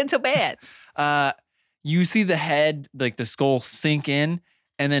 That's why I've been so bad. You see the head, like the skull sink in,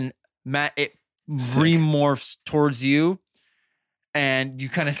 and then Matt, it Sick. remorphs towards you, and you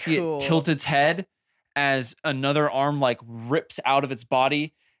kind of see Cool. it tilt its head as another arm like rips out of its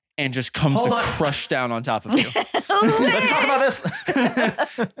body and just comes Hold to on. crush down on top of you. Let's talk about this.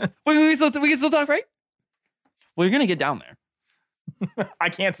 Wait, we can still talk, right? Well, you're gonna get down there. I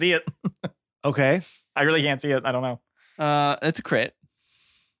can't see it. Okay. I really can't see it. I don't know. It's a crit.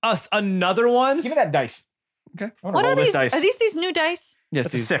 Another one? Give me that dice. Okay. I wanna What roll are this these? dice. Are these new dice? Yes,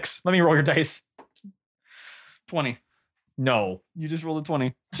 That's a dude. 6. Let me roll your dice. 20. No. You just rolled a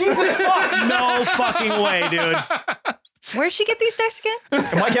 20. Jesus fuck. No fucking way, dude. Where'd she get these dice again?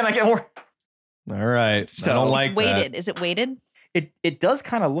 Why can't I get more? All right. So I don't it's like It's weighted. Is it weighted? It does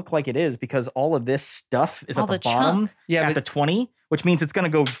kind of look like it is because all of this stuff is All at the the bottom chunk. Yeah, at but the 20, which means it's going to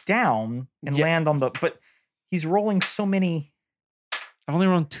go down and Yeah. land on the. But he's rolling so many. I've only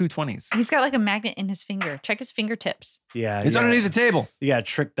rolled 2 20s. He's got like a magnet in his finger. Check his fingertips. Yeah. It's underneath the table. You got a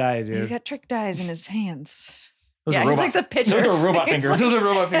trick die, He's dude. got trick dies in his hands. Those yeah, are he's robot, like the pitcher. those are robot He's fingers. Those are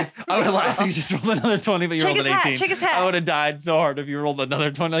robot fingers. I would have Like- laughed if you just rolled another 20, but you Check rolled his an hat, 18. check his hat. I would have died so hard if you rolled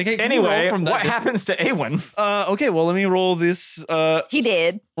another 20. Like, hey, can you roll Anyway, from that what distance? happens to Awen? Okay, well, let me roll this. He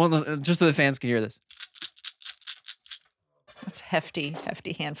did. Well, just so the fans can hear this. That's hefty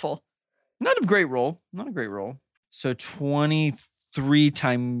handful. Not a great roll. Not a great roll. So 23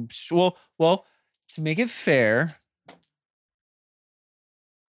 times. Well, to make it fair.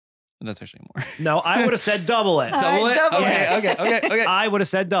 That's actually more. No, I would have said double it. Double it? Double Okay, it. okay. I would have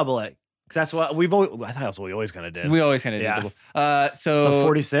said double it. 'Cause that's what we've always, I thought that's what we always kind of did. We always kind of Yeah. do double. So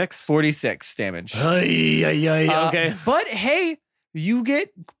 46? 46 damage. Okay. But hey, you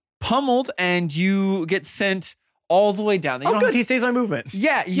get pummeled and you get sent all the way down. You Oh, don't good. have- He saves my movement.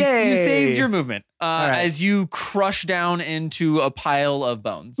 Yeah, you Yay. saved your movement right. as you crush down into a pile of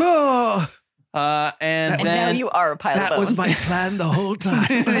bones. Oh, And And now then you are a pile of bones. plan the whole time.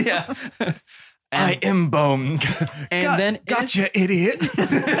 yeah. I And, am bones. and then Gotcha, idiot.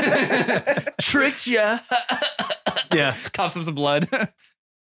 tricked you. Yeah. Coughs up some blood.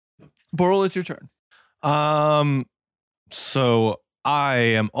 Boral, it's your turn. So I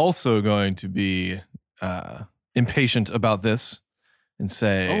am also going to be impatient about this and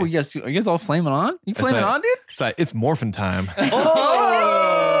say, Oh, yes. Are you guys all flaming on? You That's flaming right. on, dude? it's morphin' time. Oh!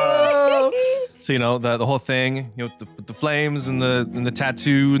 So the whole thing, the flames and the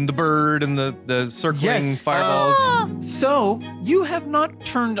tattoo and the bird and the circling Yes. fireballs. So, you have not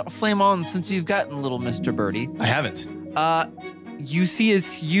turned flame on since you've gotten little Mr. Birdie. I haven't. You see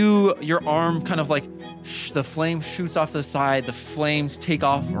as your arm kind of like the flame shoots off the side, the flames take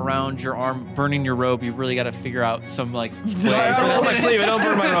off around your arm, burning your robe. You really got to figure out some like way. I don't roll my sleeve. I don't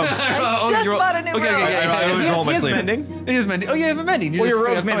burn my robe. I just you're- bought a new okay, robe. okay, I always roll my sleeve. mending. It is mending. Oh, you have a mending. Well, your just-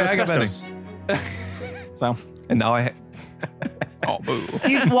 robe's made of I got asbestos. So And now oh, boo.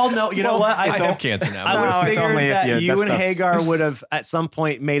 Well, no, you know what? I I have cancer now. would have No, it's only figured if that you- you that and stuff's- Hagar would have at some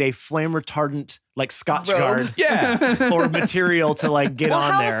point made a flame retardant like Scotch Robe. guard Yeah. or material to like get Well,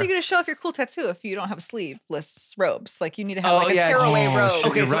 on how there. else are you going to show off your cool tattoo if you don't have sleeveless robes? Like you need to have Oh, like a yeah. tearaway Oh, robe. shit.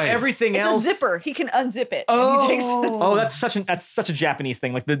 Okay, You're so right. everything It's else. a zipper. He can unzip it. And he takes Oh, that's such a Japanese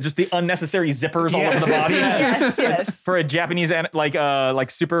thing. Like just the unnecessary zippers all Yeah. over the body. yes. For a Japanese like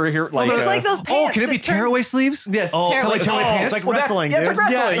superhero like It's like those pants. Oh, can it be that turn- tearaway sleeves? Yes. Oh, Tearaway like pants. pants? It's like Well, that's- wrestling, yeah, it's dude. like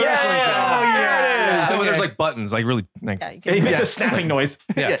wrestling. Yeah, it's Yeah, wrestling. yeah, Oh, yeah, yeah. So Okay. there's like buttons, like really. Like, Yeah, you It can, makes a snapping noise.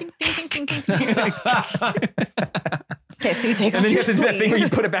 yeah. Ding, ding, ding, ding, ding. Okay, so you take And off then you your have to do that thing where you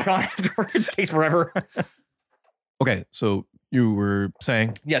sleeve. put it back on afterwards. It takes forever. Okay, so you were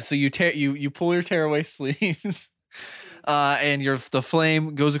saying Yeah, so you pull your tearaway sleeves. and the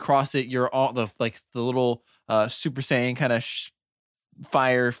flame goes across it. You're all the little Super Saiyan kind of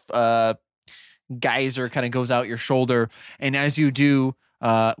fire geyser kind of goes out your shoulder, and as you do,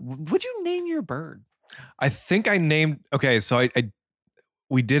 would you name your bird? I think I named. Okay, so I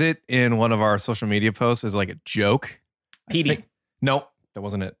we did it in one of our social media posts as like a joke. Petey. No, that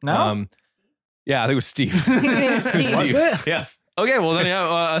wasn't it. No? Yeah, I think it was Steve. Steve. Was it? Yeah. Okay, well then,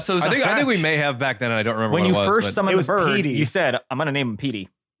 yeah. So I think we may have back then. And I don't remember When what you it was, first but- summoned It was the bird, Petey. you said, I'm going to name him Petey.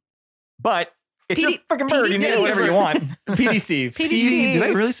 But it's Petey- your freaking bird. Petey You name it Steve. whatever you want. PD Steve. PD Steve. Did I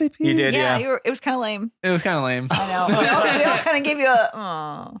really say Pete? You did, Yeah, yeah. it was kind of lame. It was kind of lame. I know. They all kind of gave you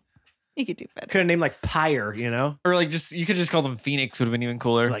a. You could do better. Could have named like Pyre, you know? Or like you could just call them Phoenix. Would have been even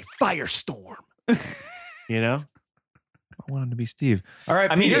cooler. Like Firestorm. You know? I wanted to be Steve. All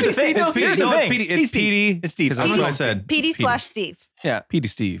right. I mean, Petey. here's the thing. It's Here's Petey. the No, it's thing. Petey. It's Petey. It's Steve. Because that's what I Petey- said. PD It's slash Steve. yeah. Petey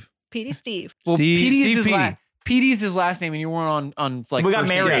Steve. PD Steve. Well, Steve- PD Steve is his Petey. PD's his last name, and you weren't on like We got first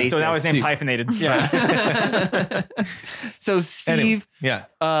name married, basis. so now his name's Steve. hyphenated. Yeah. So Steve, Anyway,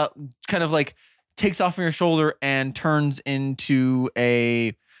 yeah. kind of like takes off from your shoulder and turns into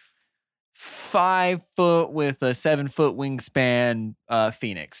a 5 foot with a 7 foot wingspan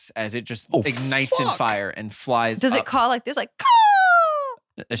phoenix as it just Oh, ignites in fuck. fire and flies. Does it up. call like this? Like, caw?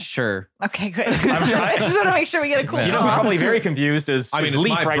 Sure. Okay, good. trying. I just want to make sure we get a cool. Yeah. You know who's caw. probably very confused is, I mean, is it's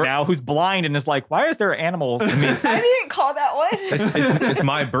Leaf my right bir- now, who's blind and is like, why is there animals? I mean, I didn't call that one. It's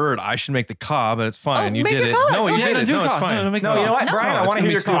my bird. I should make the caw, but it's fine. Oh, you make did your it. caw. No, Go you ahead. did it. do No, a it's caw. fine. No, make no, you know what, No. Brian? I it's want to gonna hear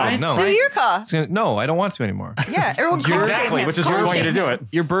be your call. stupid. No, Do your caw. It's gonna, no, I don't want to anymore. Yeah, everyone call Exactly, him. which is where we Call want you to him. do it.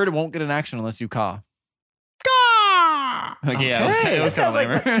 Your bird won't get an action unless you caw. Okay, yeah, Okay. it was That sounds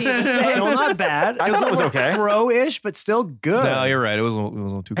kinda like lame. what Steve would say. Still not bad. I thought it was a okay. Crow-ish, but still good. No, you're right. It was a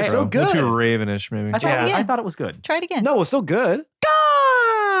little too Hey, crow. so A little good. too ravenish, maybe. I thought, Yeah. I thought it was good. Try it again. No, it's still good.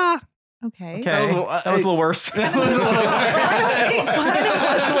 Okay. Okay, That that was a little worse. That was a little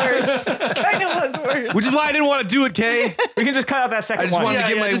Kind of was worse. Which is why I didn't want to do it, Kay. We can just cut out that second I just one. wanted to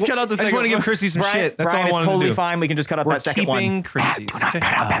give yeah, my. just cut out the I just second want to give one. Christy some Brian, shit. That's Brian, all I it's wanted totally to do. fine. We can just cut out We're that second one. keeping Christie's. Okay.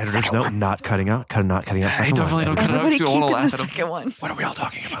 Editors, no, not cutting out. Not cutting out. Hey, second definitely one. don't cut it out. Everybody too. I keep wanna in the laugh at him. second one. What are we all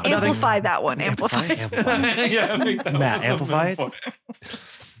talking about? Amplify that one. Amplify. Amplify. Yeah, make that Matt, one. amplify it.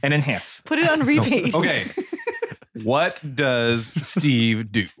 And enhance. Put it on repeat. Okay. What does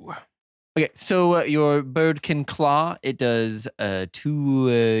Steve do? Okay, so your bird can claw. It does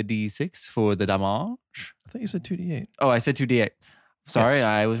 2d6 for the damage. I thought you said 2d8. Oh, I said 2d8. Sorry, Yes.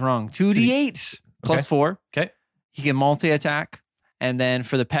 I was wrong. 2d8 plus Okay. 4. Okay. He can multi-attack. And then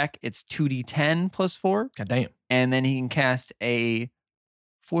for the peck, it's 2d10 plus 4. God damn. And then he can cast a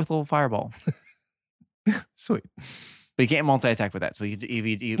 4th level fireball. Sweet. But he can't multi-attack with that. So he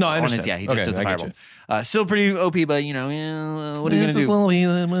No, I on his- understand. yeah, he just Okay, does a I get fireball. Still pretty OP, but you know, what are you going to do?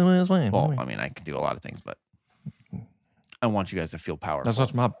 Well, I mean, I can do a lot of things, but I want you guys to feel powerful. That's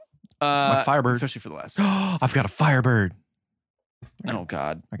what's my Firebird. Especially for the last. I've got a Firebird. Oh,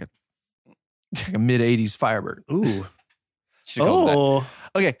 God. Like a mid-80s Firebird. Ooh. Should've gone with that. Oh.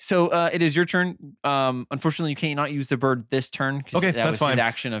 Okay, so it is your turn. Unfortunately, you cannot use the bird this turn. 'Cause Okay, that that's was fine. his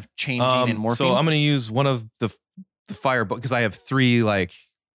action of changing and morphing. So I'm going to use one of the Fireball because I have 3 like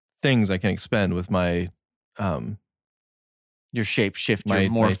things I can expend with my your shape shift, my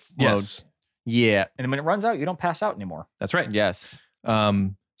your morph mode. Yes, Yeah. And when it runs out, you don't pass out anymore. that's right. Yes.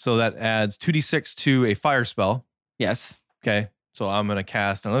 So that adds 2d6 to a fire spell. Yes. Okay. So I'm going to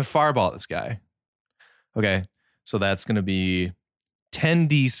cast another fireball at this guy. Okay. So that's going to be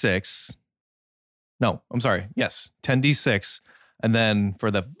 10d6. No, I'm sorry. Yes, 10d6. And then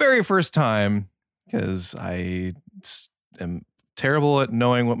for the very first time, because I am terrible at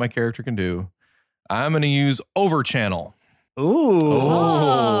knowing what my character can do, I'm going to use Overchannel. Ooh.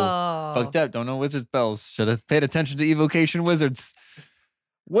 Oh. Fucked up. Don't know wizard spells. Should have paid attention to evocation wizards.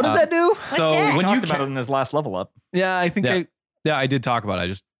 What does Uh, that do? What's so that? when you Talked about it in his last level up. Yeah, I think Yeah. Yeah, I did talk about it. I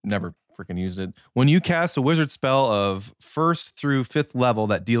just never freaking used it. When you cast a wizard spell of 1st through 5th level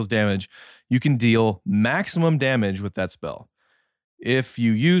that deals damage, you can deal maximum damage with that spell. If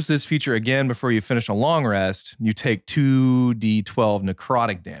you use this feature again before you finish a long rest, you take 2d12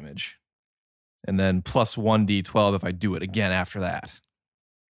 necrotic damage. And then plus 1d12 if I do it again after that.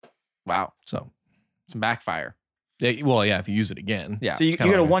 Wow. So, Some backfire. yeah, well, yeah, if you use it again. Yeah. So you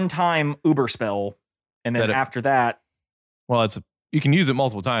kinda get a like- one-time Uber spell, and then That it- after that, Well, you can use it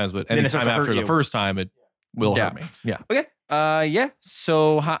multiple times, but Then it anytime starts to hurt after the you. first time, it will Yeah. hurt me. Yeah. Okay. Yeah.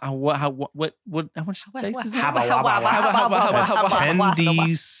 So how much dice is that? That's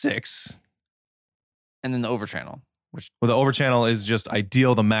 10d6. And then the overchannel. Well, the overchannel is just I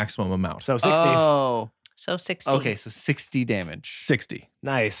deal the maximum amount. So 60. Oh. So 60. Okay, so 60 damage. 60.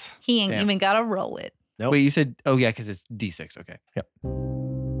 Nice. He ain't Damn. even got to roll it. Nope. Wait, you said, oh yeah, because it's D6. Okay. Yep.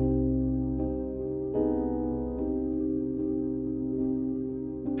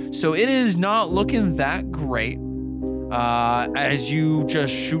 So it is not looking that great. As you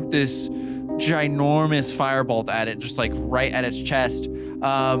just shoot this ginormous firebolt at it, just like right at its chest. And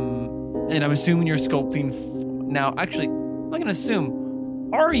I'm assuming you're sculpting. Now, actually, I'm not gonna assume.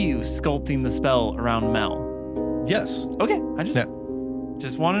 Are you sculpting the spell around Mel? Yes. Okay, I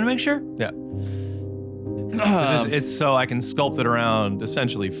just wanted to make sure. Yeah. It's so I can sculpt it around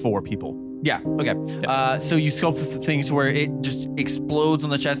essentially 4 people. Yeah. Okay. So you sculpt this thing to where it just explodes on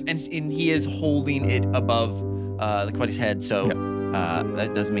the chest, and he is holding it above the Quaddy's head. So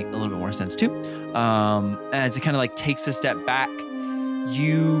that does make a little bit more sense too. As it kind of like takes a step back,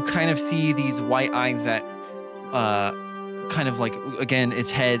 you kind of see these white eyes that kind of like, again,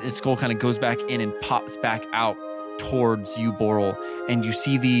 its skull kind of goes back in and pops back out towards you, Boral, and you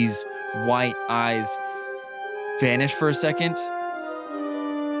see these white eyes vanish for a second,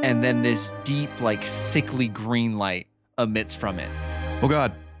 and then this deep, like, sickly green light emits from it. Oh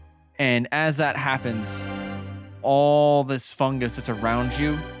God. And as that happens, all this fungus that's around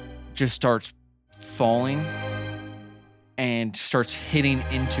you just starts falling and starts hitting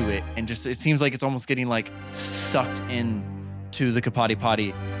into it, and just it seems like it's almost getting like sucked in to the Kapati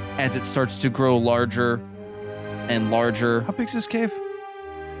Pati as it starts to grow larger and larger, How big's this cave?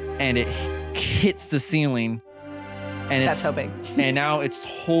 and it hits the ceiling, and That's it's so big. and now it's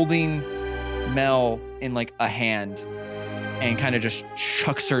holding Mel in like a hand and kind of just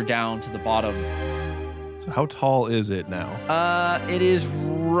chucks her down to the bottom. So how tall is it now? It is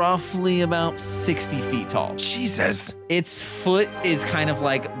roughly about 60 feet tall. Jesus. Its foot is kind of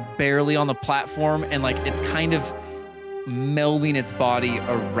like barely on the platform, and like it's kind of melding its body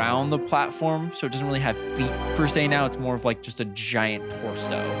around the platform, so it doesn't really have feet per se now. It's more of like just a giant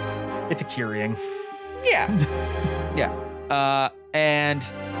torso. It's a Kyrian. Yeah. Yeah. And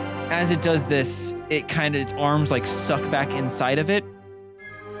as it does this, its arms like suck back inside of it,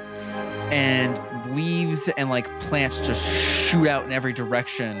 and leaves and like plants just shoot out in every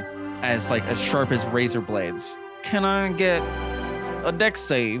direction as sharp as razor blades. Can I get a dex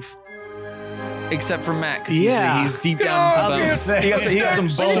save? Except for Matt, because he's deep down in some bones. He got some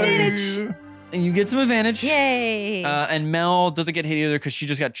Advantage. bones. And you get some advantage. Yay. And Mel doesn't get hit either because she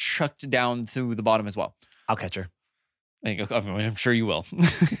just got chucked down to the bottom as well. I'll catch her. I'm sure you will.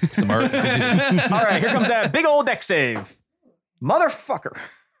 Smart. All right, here comes that big old deck save. Motherfucker.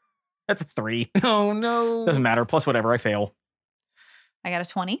 That's a 3. Oh no. Doesn't matter. Plus whatever, I fail. I got a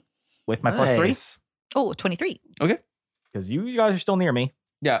 20. With my plus 3. Nice. Oh, 23. Because you guys are still near me.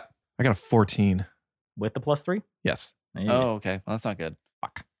 Yeah. I got a 14. With the plus 3. Yes. There you go. Oh, okay. Well, that's not good.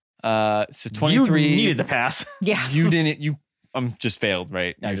 Fuck. So 23. You needed the pass. Yeah. You didn't. You just failed,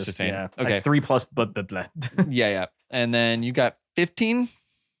 right? I You're just saying. yeah, Okay. like 3 plus blah, blah, blah. Yeah. And then you got 15.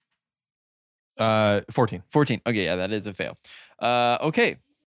 14. 14. Okay, yeah, that is a fail. Okay.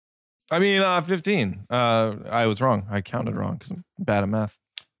 I mean, 15. I was wrong. I counted wrong because I'm bad at math.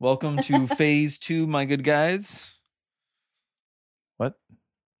 Welcome to phase 2, my good guys. What?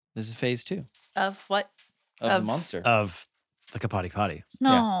 This is phase 2 Of what? of the Of- monster. Of the Kapati Potty.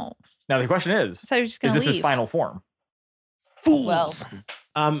 No. Now the question I is thought he was just going to this leave. his final form? Fools.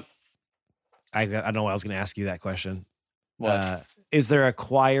 Well. I don't know why I was going to ask you that question. What? Is there a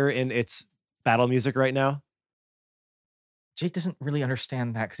choir in its battle music right now? Jake doesn't really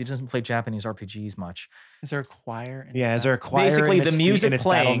understand that because he doesn't play Japanese RPGs much. Is there a choir? In Yeah, is there a choir Basically, in the its, music in its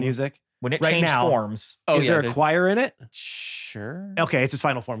battle playing- music? When it Right changed now. forms, Oh, is yeah, there a choir in it? Sure. Okay, it's its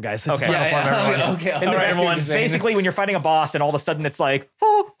final form, guys. It's Okay. its final Yeah, form, yeah. everyone. Okay. and all the right, rest I see what everyone, you're saying. basically when you're fighting a boss and all of a sudden it's like,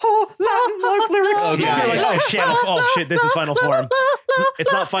 Latin lyrics. Okay. Yeah, Yeah, like, yeah. oh shit, this is final form.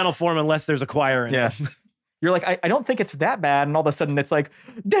 It's not final form unless there's a choir in Yeah. it. You're like, I don't think it's that bad. And all of a sudden it's like,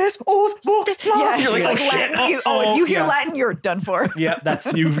 Des os books. Yeah, You're like, it's oh, like shit. Latin. If you hear yeah. Latin, you're done for. Yeah,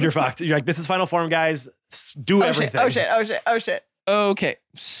 that's you're fucked. You're like, this is final form, guys. Do everything. Oh shit. Okay.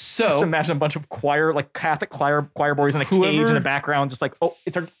 Just So imagine a bunch of choir, like Catholic choir boys in a cage Whoever in the background, just like, oh,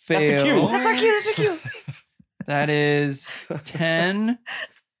 it's our that's the failed. cue. That's our cue. that is 10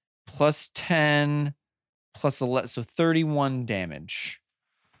 plus 10 plus 11, so 31 damage.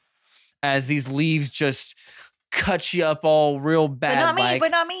 As these leaves just cut you up all real bad.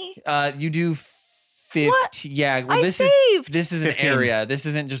 But not me. You do 50. What? Yeah. Well, I this saved. This is an 15. area. This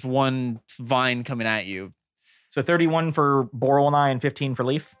isn't just one vine coming at you. So 31 for Boral and I and 15 for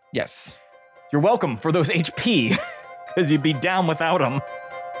Leaf. Yes. You're welcome for those HP because you'd be down without them.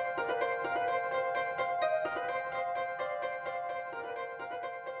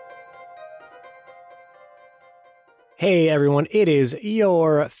 Hey everyone, it is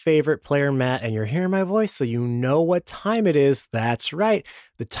your favorite player, Matt, and you're hearing my voice, so you know what time it is. That's right,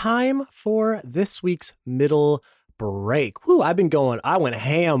 the time for this week's middle break. Woo, I went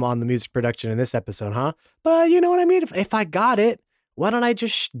ham on the music production in this episode, huh? But you know what I mean? If I got it, why don't I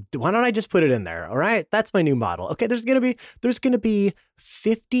just put it in there? All right, that's my new model. Okay, there's gonna be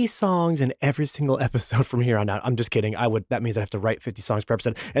 50 songs in every single episode from here on out. I'm just kidding. That means I have to write 50 songs per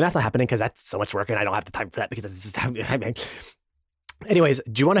episode, and that's not happening because that's so much work, and I don't have the time for that because it's just happening. Anyways,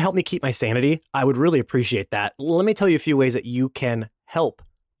 do you want to help me keep my sanity? I would really appreciate that. Let me tell you a few ways that you can help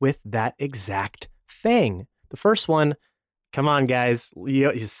with that exact thing. The first one, come on, guys,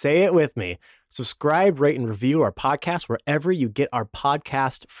 you say it with me. Subscribe, rate, and review our podcast wherever you get our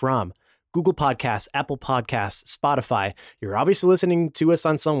podcast from. Google Podcasts, Apple Podcasts, Spotify. You're obviously listening to us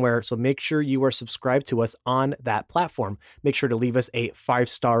on somewhere, so make sure you are subscribed to us on that platform. Make sure to leave us a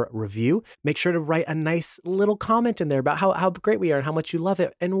 5-star review. Make sure to write a nice little comment in there about how great we are and how much you love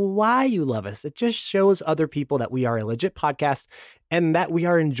it and why you love us. It just shows other people that we are a legit podcast and that we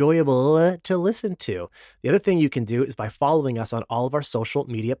are enjoyable to listen to. The other thing you can do is by following us on all of our social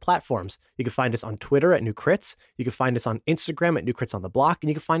media platforms. You can find us on Twitter at New Crits. You can find us on Instagram at New Crits on the Block, and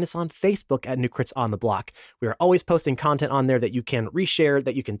you can find us on Facebook at New Crits on the Block. We are always posting content on there that you can reshare,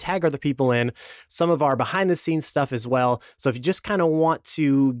 that you can tag other people in, some of our behind the scenes stuff as well. So if you just kind of want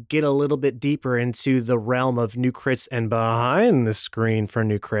to get a little bit deeper into the realm of New Crits and behind the screen for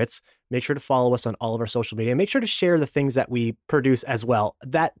New Crits, make sure to follow us on all of our social media. Make sure to share the things that we produce as well.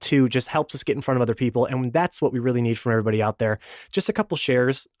 That too just helps us get in front of other people. And that's what we really need from everybody out there. Just a couple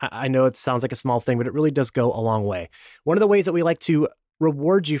shares. I know it sounds like a small thing, but it really does go a long way. One of the ways that we like to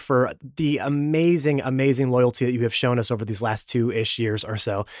reward you for the amazing loyalty that you have shown us over these last 2-ish years or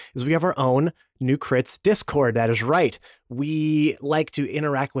so is we have our own New Crits Discord. That is right. We like to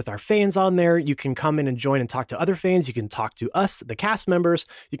interact with our fans on there. You can come in and join and talk to other fans. You can talk to us, the cast members.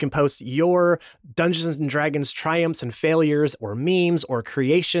 You can post your Dungeons and Dragons triumphs and failures or memes or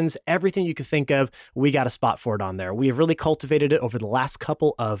creations, everything you can think of. We got a spot for it on there. We have really cultivated it over the last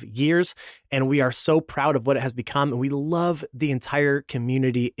couple of years, and we are so proud of what it has become. And we love the entire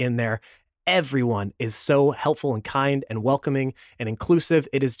community in there. Everyone is so helpful and kind and welcoming and inclusive.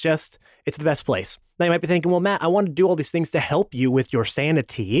 It's the best place. Now you might be thinking, well, Matt, I want to do all these things to help you with your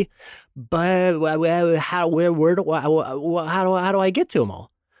sanity, but how do I get to them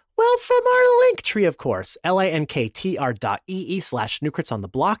all? Well, from our link tree, of course, linktr.ee/New Crits on the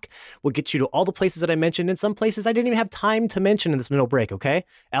Block will get you to all the places that I mentioned, and some places I didn't even have time to mention in this middle break, okay?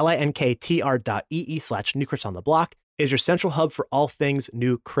 linktr.ee/New Crits on the Block is your central hub for all things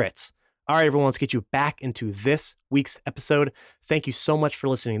New Crits. All right, everyone, let's get you back into this week's episode. Thank you so much for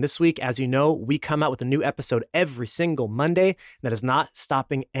listening this week. As you know, we come out with a new episode every single Monday, and that is not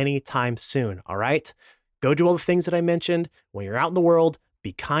stopping anytime soon, all right? Go do all the things that I mentioned. When you're out in the world,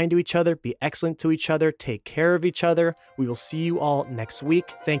 be kind to each other, be excellent to each other, take care of each other. We will see you all next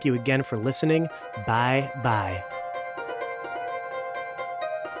week. Thank you again for listening. Bye-bye.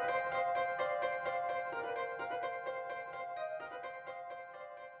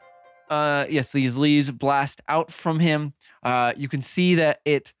 Yes, these leaves blast out from him. You can see that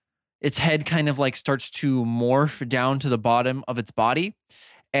its head kind of like starts to morph down to the bottom of its body,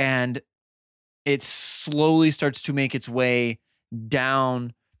 and it slowly starts to make its way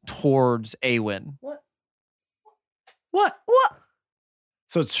down towards Awen. What?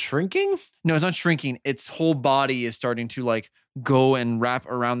 So it's shrinking? No, it's not shrinking. Its whole body is starting to like go and wrap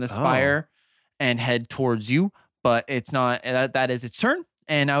around the spire and head towards you, but it's not. That is its turn,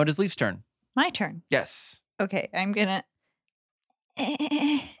 and now it is Leaf's turn. My turn. Yes. Okay, I'm gonna.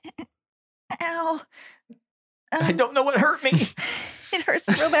 Ow. I don't know what hurt me. It hurts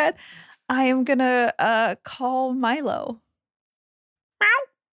real bad. I am gonna call Milo.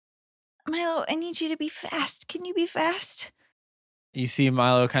 Milo, I need you to be fast. Can you be fast? You see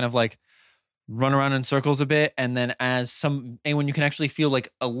Milo kind of like run around in circles a bit, and then when you can actually feel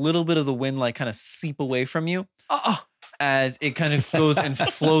like a little bit of the wind like kind of seep away from you. As it kind of goes and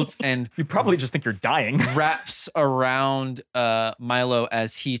floats and You probably just think you're dying. wraps around Milo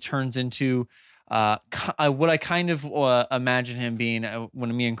as he turns into what I kind of imagine him being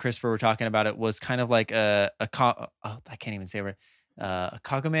when me and Crisper were talking about it was kind of like I can't even say it right. A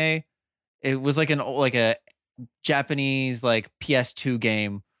Kagome. It was like a Japanese like PS2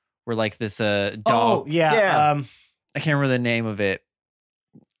 game where like this dog. Oh, yeah. I can't remember the name of it.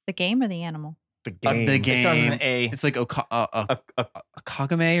 The game or the animal? The game. The It starts with game. an A. It's like a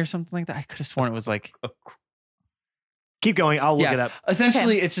Kagome or something like that. I could have sworn it was like. Keep going. I'll look it up.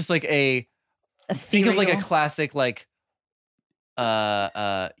 Essentially, it's just like think of like a Ethereal. classic like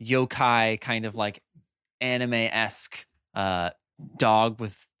yokai kind of like anime-esque dog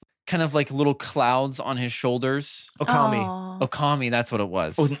with kind of like little clouds on his shoulders. Okami. Aw. Okami, that's what it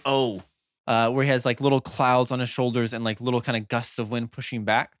was. Oh, oh. Where he has like little clouds on his shoulders and like little kind of gusts of wind pushing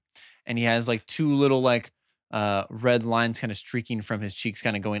back. And he has like two little like red lines kind of streaking from his cheeks,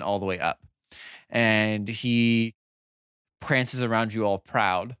 kind of going all the way up. And he prances around you all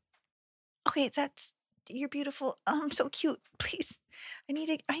proud. Okay, you're beautiful. So cute. Please, I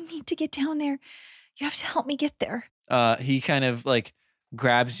need to get down there. You have to help me get there. He kind of like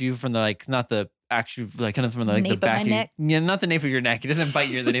grabs you from the like, not the actual, like kind of from the, like Nape the of back my of your, neck? yeah, not the nape of your neck. He doesn't bite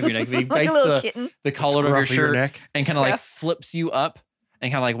you the nape of your neck, but he Like a bites little the kitten. collar of your Scruff of your shirt neck. and kind of like Scruff. flips you up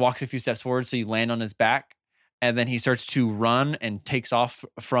and kind of like walks a few steps forward so you land on his back. And then he starts to run and takes off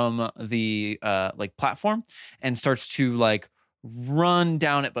from the like platform and starts to like run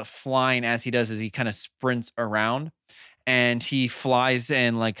down it, but flying as he does, as he kind of sprints around. And he flies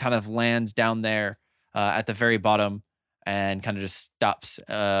and like kind of lands down there at the very bottom and kind of just stops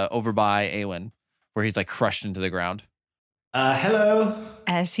over by Awen, where he's like crushed into the ground. Hello.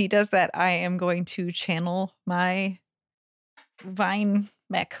 As he does that, I am going to channel my vine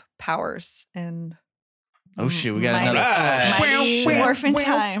mech powers and Oh shit, we got mighty- another. mighty morphin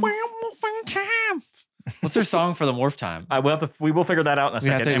time. What's their song for the morph time? We will figure that out in a We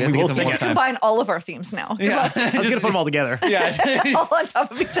have second. to- we and have we to will get some sing more it. time. Combine all of our themes now. Yeah. I was gonna put them all together. Yeah. all on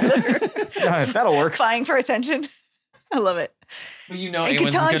top of each other. Yeah, that'll work. Vying for attention. I love it. Well, you know, And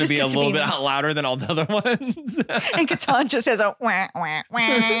Awen's is Catan going to just be a gets to little be- bit louder than all the other ones. And Catan just has a wah, wah,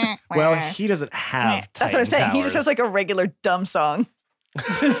 wah, Well, wah. he doesn't have. That's what I'm saying. He just has like a regular dumb song.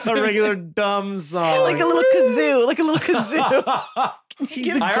 just a regular dumb song. Like a little kazoo. Like a little kazoo.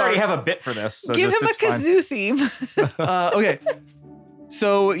 Give, I already have a bit for this. So give this him a is fine. kazoo theme. Okay.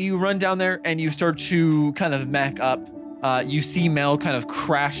 So you run down there and you start to kind of mac up. You see Mel kind of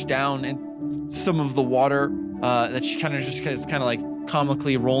crash down in some of the water that she kind of just is kind of like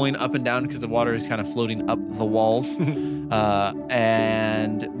comically rolling up and down because the water is kind of floating up the walls.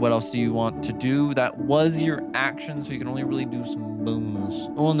 And what else do you want to do? That was your action, so you can only really do some bonus.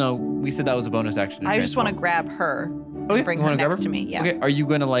 Well, no, we said that was a bonus action. I just want to grab her. Okay, Bring you her wanna grab next to me. Yeah. Okay, are you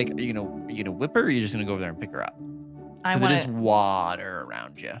gonna like, whip her, or are you just gonna go over there and pick her up? I Because want it is to. water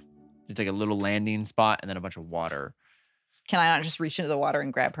around you. It's like a little landing spot and then a bunch of water. Can I not just reach into the water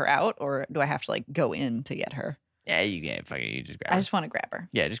and grab her out, or do I have to like go in to get her? Yeah, you can fucking you just grab I her. just want to grab her.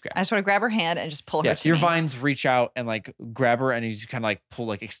 Yeah, just grab I just want to grab her hand and just pull her. her Yeah, to your me. vines reach out and like grab her and you just kind of like pull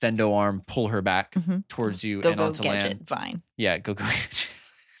like extendo arm, pull her back Mhm. towards you Go and go onto gadget land. vine. Yeah, go.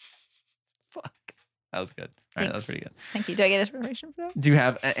 Fuck. That was good. All right, that was Thanks. pretty good. Thank you. Do I get inspiration for that? Do you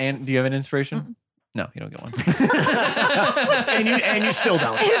have an inspiration? Mm-mm. No, you don't get one. and you still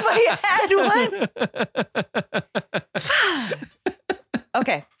don't. If I had one.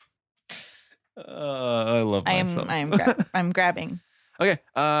 Okay. I love myself. I'm grabbing. Okay.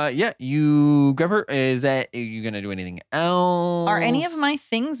 Yeah. You grab her. Are you gonna do anything else? Are any of my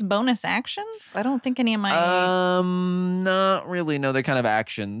things bonus actions? I don't think any of my. Not really. No, they're kind of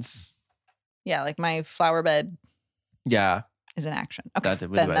actions. Yeah, like my flower bed Yeah. is an action. Okay. That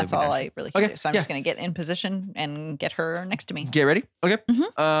would Then be that's an all action. I really can Okay, do. So I'm yeah. just gonna get in position and get her next to me. Get ready. Okay.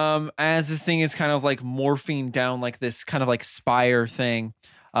 Mhm. As this thing is kind of like morphing down like this kind of like spire thing,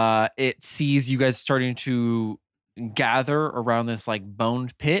 it sees you guys starting to gather around this like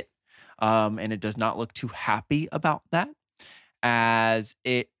boned pit. And it does not look too happy about that as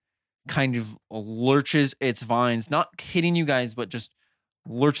it kind of lurches its vines, not hitting you guys, but just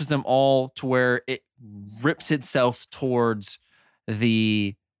lurches them all to where it rips itself towards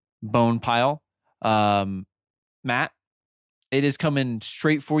the bone pile. Matt, it is coming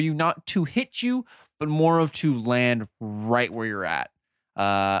straight for you, not to hit you, but more of to land right where you're at.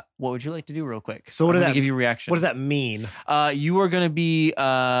 What would you like to do real quick? So what I'm does gonna that- give you a reaction. What does that mean? You are gonna be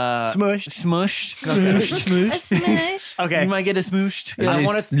Smushed. smushed. A smash. Okay. You might get a smooshed. I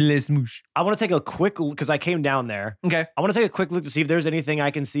wanna- Les smoosh. I want to take a quick because I came down there. Okay. I want to take a quick look to see if there's anything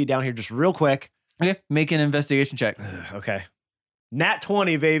I can see down here, just real quick. Okay. Make an investigation check. Okay. Nat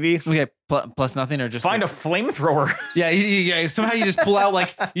 20, baby. Okay. Plus nothing or just Find a flamethrower. Yeah, yeah. Somehow you just pull out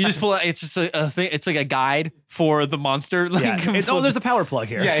It's just a thing. It's like a guide for the monster. Like, Yeah. There's a power plug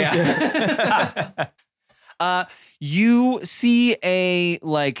here. yeah. You see a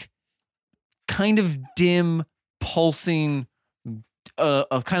like kind of dim pulsing,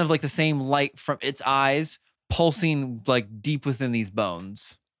 of kind of like the same light from its eyes pulsing like deep within these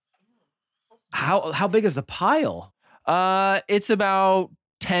bones. How big is the pile? It's about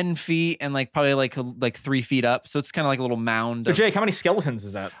 10 feet and like probably like 3 feet up. So it's kind of like a little mound. So of Jake, how many skeletons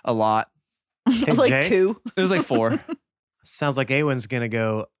is that? a lot. Hey, like Jay? 2. It was like 4. Sounds like Awen's gonna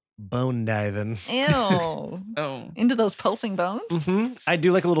go bone diving. Ew. Oh. Into those pulsing bones? I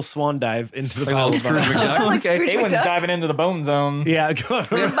do like a little swan dive into the Like a pile little of bones. Scrooge McDuck. Like Scrooge Awen's McDuck? diving into the bone zone. Yeah, go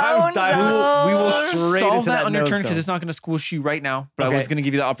Bone I'm diving. We will zone. straight Solve into that on your nose turn because dome. it's not going to squish you right now. But I Okay. was going to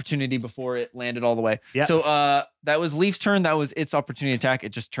give you the opportunity before it landed all the way. Yeah. So that was Leaf's turn. That was its opportunity attack. It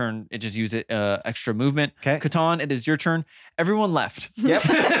just turned. It just used it extra movement. Okay. Catan, it is your turn. Everyone left. Yep.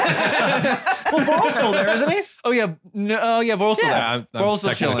 Well, Boral's still there, isn't he? Oh yeah. No, yeah. Boral's still Yeah, there. I'm Boral's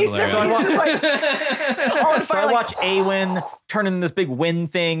still technically chilling. still there. So I He's walk- just like, all in So fire, I like, watch Awen turn into this big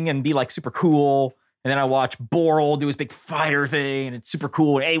wind thing and be like super cool. And then I watch Boral do his big fire thing and it's super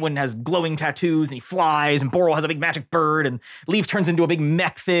cool. And Awen has glowing tattoos and he flies and Boral has a big magic bird and Leaf turns into a big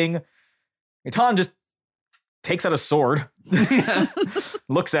mech thing. Catan just takes out a sword,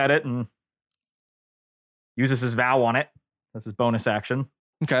 looks at it and uses his vow on it. That's his bonus action.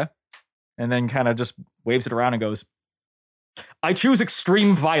 Okay. And then kind of just waves it around and goes, I choose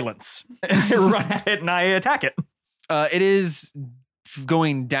extreme violence. And I run at it and I attack it. It is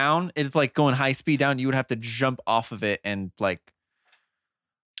going down. It's like going high speed down. You would have to jump off of it and like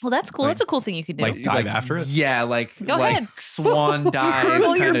well, that's cool. Like- That's a cool thing you could do. like dive after it? Yeah, like Go ahead. swan dive,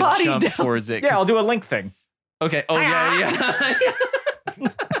 Hurl your kind of body jump down. towards it. Yeah, I'll 'cause- do a link thing. Okay. Oh yeah.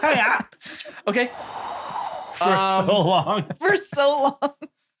 Okay. For so long. For so long.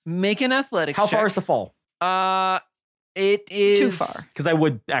 Make an athletics. How check. far is the fall? It is Too far. Because I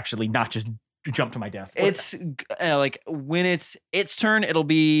would actually not just jump to my death. It's like when it's its turn, it'll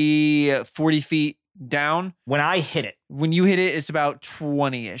be 40 feet down. when I hit it. When you hit it, it's about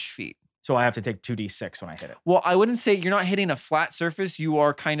 20-ish feet. So I have to take 2d6 when I hit it. Well, I wouldn't say you're not hitting a flat surface. You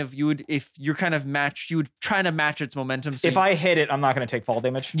are kind of, you would, if you're kind of matched, you would try to match its momentum. So If I hit it, I'm not going to take fall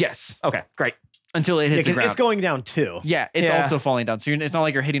damage. yes, Okay, great. until it Yeah, hits the 'cause ground. it's going down too. Yeah, it's Yeah. also falling down. So it's not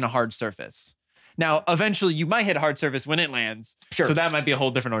like you're hitting a hard surface. Now, eventually, you might hit a hard surface when it lands. Sure. So that might be a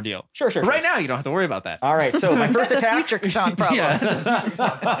whole different ordeal. Sure. But right now, you don't have to worry about that. All right, so my first That's a attack. future Catan problem.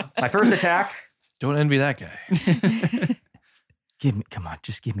 Yeah. My first attack. Don't envy that guy. Come on,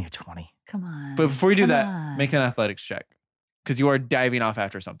 just give me a 20. Come on. But before you do Come that, on. make an athletics check because you are diving off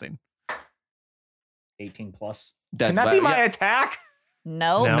after something. 18 plus. That's Can that be about- my yeah. attack?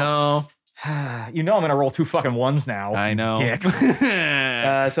 No. No, You know I'm going to roll 2 fucking ones now. I know. Dick.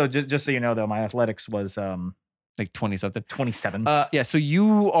 So just so you know, though, my athletics was Like 20 something. 27. Yeah, so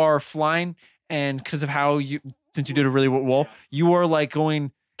you are flying, and because of how since you did a really well, you are like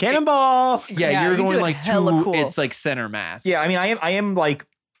going. Cannonball. Yeah, Yeah, you're you do going it like hella to cool. its like center mass. Yeah, I mean, I am like,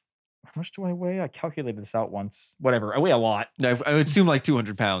 how much do I weigh? I calculated this out once. Whatever, I weigh a lot. I would assume like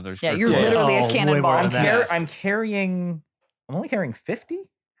 200 pounds or Yeah, or you're close. literally Oh, a way cannonball. more I'm, than that. I'm carrying. I'm only carrying 50.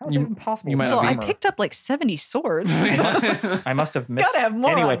 How is You- that even possible? you might So not be I more. picked up like 70 swords. I must have missed. Gotta have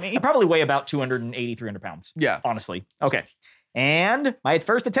more anyway, on me. I probably weigh about 280, 300 pounds. Yeah. Honestly. Okay. And my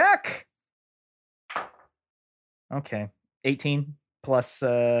first attack. Okay. 18 plus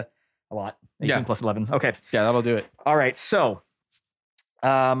a lot. 18 Yeah. plus 11. Okay. Yeah, that'll do it. All right. So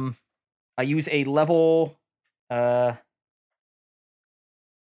I use a level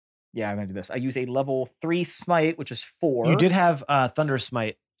yeah, I'm gonna do this. I use a level 3 smite, which is 4. You did have Thunder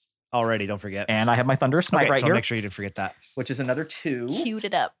Smite already. Don't forget. And I have my Thunder Smite Okay, right so here, make sure you didn't forget that. which is another 2. Queued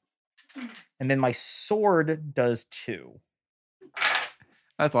it up. And then my sword does 2.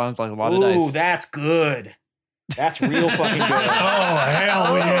 That sounds like a lot of Ooh, dice. that's good. That's real fucking good. Oh hell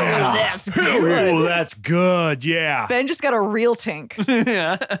Oh, yeah! that's Ooh, good. that's good. Yeah. Ben just got a real tank.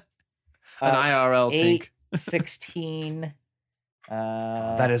 yeah. An Uh, IRL 8, tank. 16.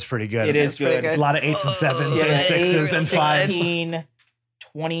 That is pretty good. It is pretty good. good. A lot of 8s and 7s Yeah, and 6s and 5s. 16,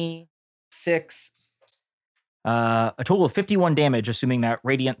 26. A total of 51 damage, assuming that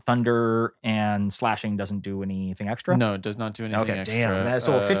Radiant Thunder and Slashing doesn't do anything extra. No, it does not do anything Okay, extra. damn, That's a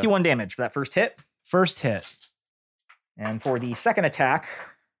total of 51 damage for that first hit. First hit. And for the second attack,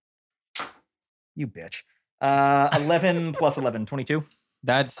 you bitch. 11 plus 11, 22.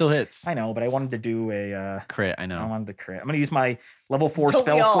 That still hits. I know, but I wanted to do a. Crit, I I know. wanted to crit. I'm going to use my level 4 Don't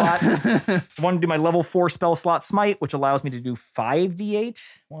we spell all? slot. I want to do my level 4 spell slot smite, which allows me to do 5d8.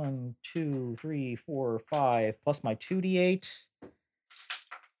 1, 2, 3, 4, 5, plus my 2d8.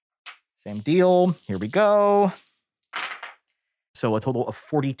 Same deal. Here we go. So a total of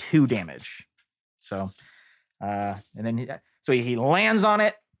 42 damage. So, and then so he lands on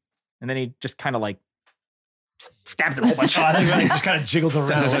it, and then he just kind of like stabs it a whole bunch. Oh, I think it just kind of jiggles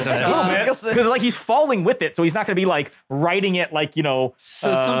around a little bit. Jiggles it. Because like he's falling with it, so he's not going to be like riding it like, you know.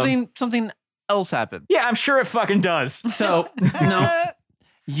 So something else happened. Yeah, I'm sure it fucking does. So no,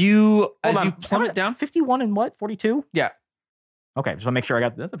 you as Hold you on. plummet down. 51 and what? 42? Yeah. Okay, so make sure I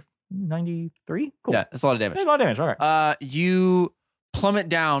got that's a 93. Cool. Yeah, it's a lot of That's damage. a lot of damage. All right. You plummet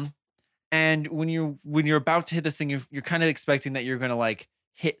down, and when you're about to hit this thing, you're kind of expecting that you're gonna like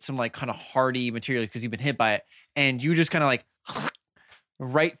hit some like kind of hardy material because you've been hit by it, and you just kind of like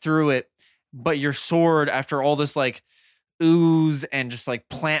right through it. But your sword, after all this like ooze and just like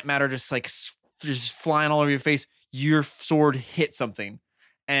plant matter, just like just flying all over your face, your sword hit something,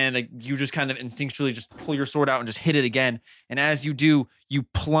 and like, you just kind of instinctually just pull your sword out and just hit it again. And as you do, you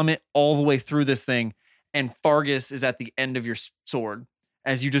plummet all the way through this thing, and Fargus is at the end of your sword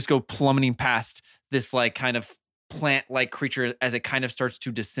as you just go plummeting past this like kind of plant-like creature as it kind of starts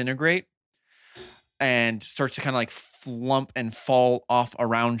to disintegrate and starts to kind of like flump and fall off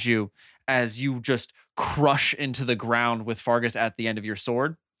around you as you just crush into the ground with Fargus at the end of your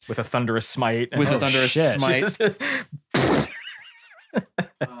sword. With a thunderous smite. With a thunderous smite.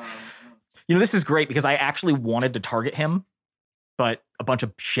 You know, this is great because I actually wanted to target him, but a bunch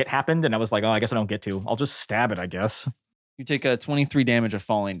of shit happened and I was like, oh, I guess I don't get to. I'll just stab it, I guess. You take a 23 damage of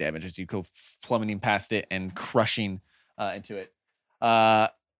falling damage as you go plummeting past it and crushing into it. And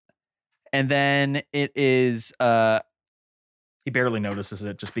then it is... He barely notices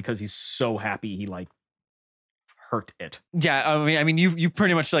it just because he's so happy he like hurt it. Yeah, I mean, you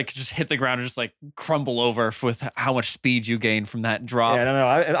pretty much like just hit the ground and just like crumble over with how much speed you gain from that drop. Yeah, no,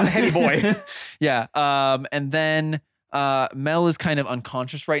 I'm a heavy boy. Yeah, and then Mel is kind of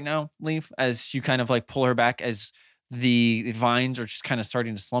unconscious right now, Leaf, as you kind of like pull her back as the vines are just kind of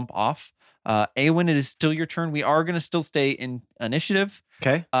starting to slump off. Awen, it is still your turn. We are going to still stay in initiative.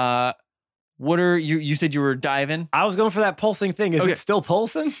 Okay. What are you said you were diving? I was going for that pulsing thing. Is it still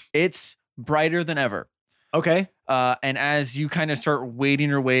pulsing? It's brighter than ever. Okay. And as you kind of start wading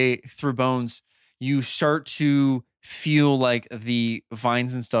your way through bones, you start to feel like the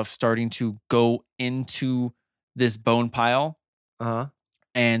vines and stuff starting to go into this bone pile. Uh-huh.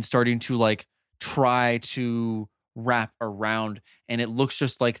 And starting to like try to wrap around. And it looks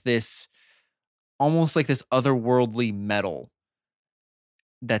just like this, almost like this otherworldly metal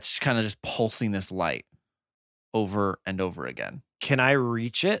that's kind of just pulsing this light over and over again. Can I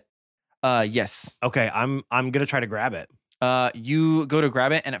reach it? Yes. Okay, I'm gonna try to grab it. You go to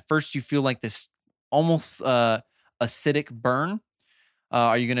grab it, and at first you feel like this almost acidic burn.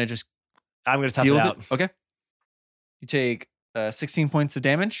 Are you gonna just I'm gonna tough deal it with out. it? Okay. You take 16 points of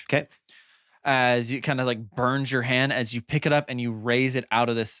damage. Okay. As you kind of like burns your hand as you pick it up and you raise it out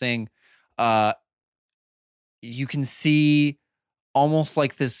of this thing. You can see almost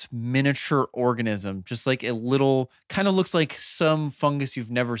like this miniature organism, just like a little, kind of looks like some fungus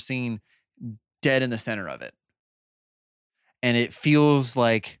you've never seen, dead in the center of it. And it feels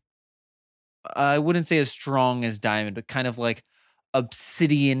like, I wouldn't say as strong as diamond, but kind of like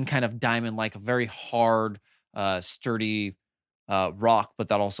obsidian, kind of diamond, like a very hard, sturdy rock, but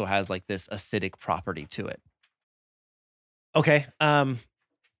that also has like this acidic property to it. Okay. When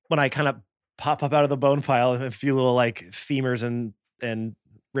I kind of pop up out of the bone pile and feel little like femurs and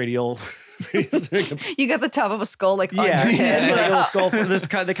radial. You got the top of a skull like on yeah, your head. like a little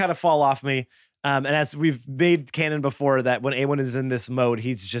skull. They kind of fall off me. And as we've made canon before, that when Awen is in this mode,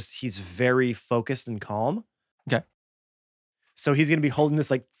 he's very focused and calm. Okay. So he's gonna be holding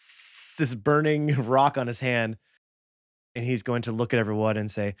this burning rock on his hand, and he's going to look at everyone and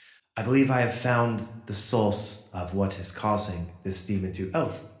say, "I believe I have found the source of what is causing this demon to."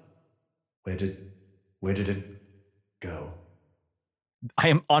 Oh, where did it go? I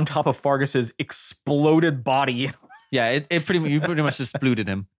am on top of Fargus's exploded body. Yeah, you pretty much just splooted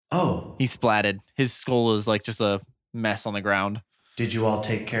him. Oh, He splatted. His skull is like just a mess on the ground. did you all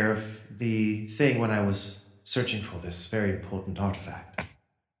take care of the thing when I was searching for this very important artifact?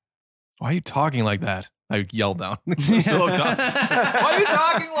 Why are you talking like that? I yelled down. I'm still up top. Why are you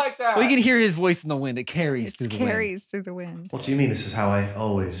talking like that? Well, you can hear his voice in the wind. It carries through the wind. carries through the wind. What do you mean this is how I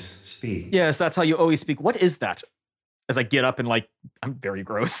always speak? Yes, that's how you always speak. What is that? As I get up and like, I'm very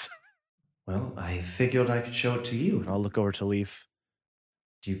gross. Well, I figured I could show it to you. I'll look over to Leaf.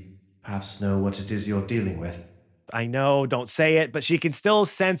 Do you perhaps know what it is you're dealing with? I know, don't say it, but she can still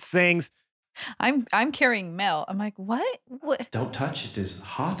sense things. I'm carrying Mel. I'm like, what? Don't touch, it is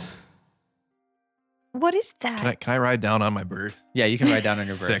hot. What is that? Can I ride down on my bird? Yeah, you can ride down on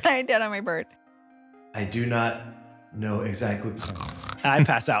your bird. Sick. I down on my bird. I do not know exactly. I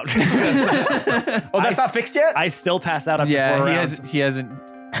pass out. Oh, that's not fixed yet? I still pass out after 4 Yeah, rounds. he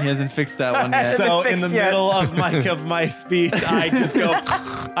hasn't fixed that one yet. So been in the fixed yet. middle of my speech, I just go,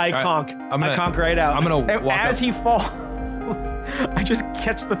 I conk. I conk right out. I'm gonna And walk as up. he falls, I just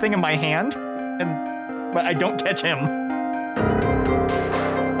catch the thing in my hand, but I don't catch him.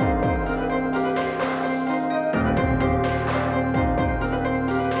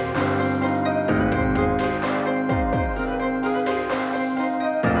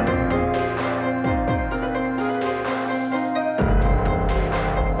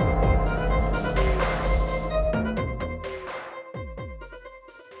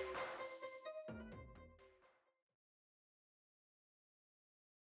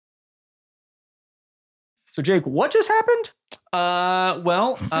 So Jake, what just happened?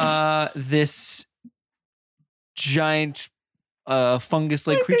 This giant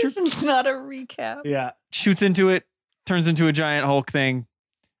fungus-like creature This is not a recap. Yeah. shoots into it, turns into a giant Hulk thing.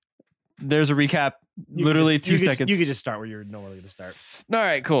 There's a recap. You Literally could just- 2 seconds. You could just start where you're normally going to start. All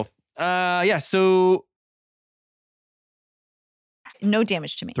right, cool. Yeah, so No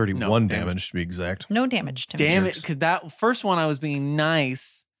damage to me. 31 damage. damage to be exact. No damage to me. damn it, jerks. because that first one I was being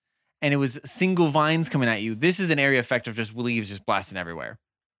nice, and it was single vines coming at you. This is an area effect of just leaves just blasting everywhere.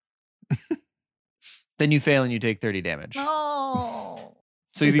 Then you fail and you take 30 damage. Oh.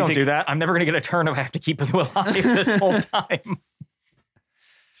 So Please you don't take do that. I'm never going to get a turn if I have to keep you alive this whole time.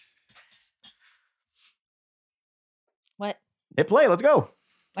 What? Hit play. Let's go.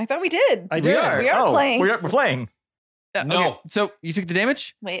 I thought we did. I We did. are. We are playing. We're playing. Yeah, No. okay, so you took the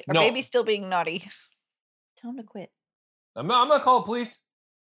damage. Wait, our No. baby's still being naughty. Tell him to quit. I'm gonna call the police.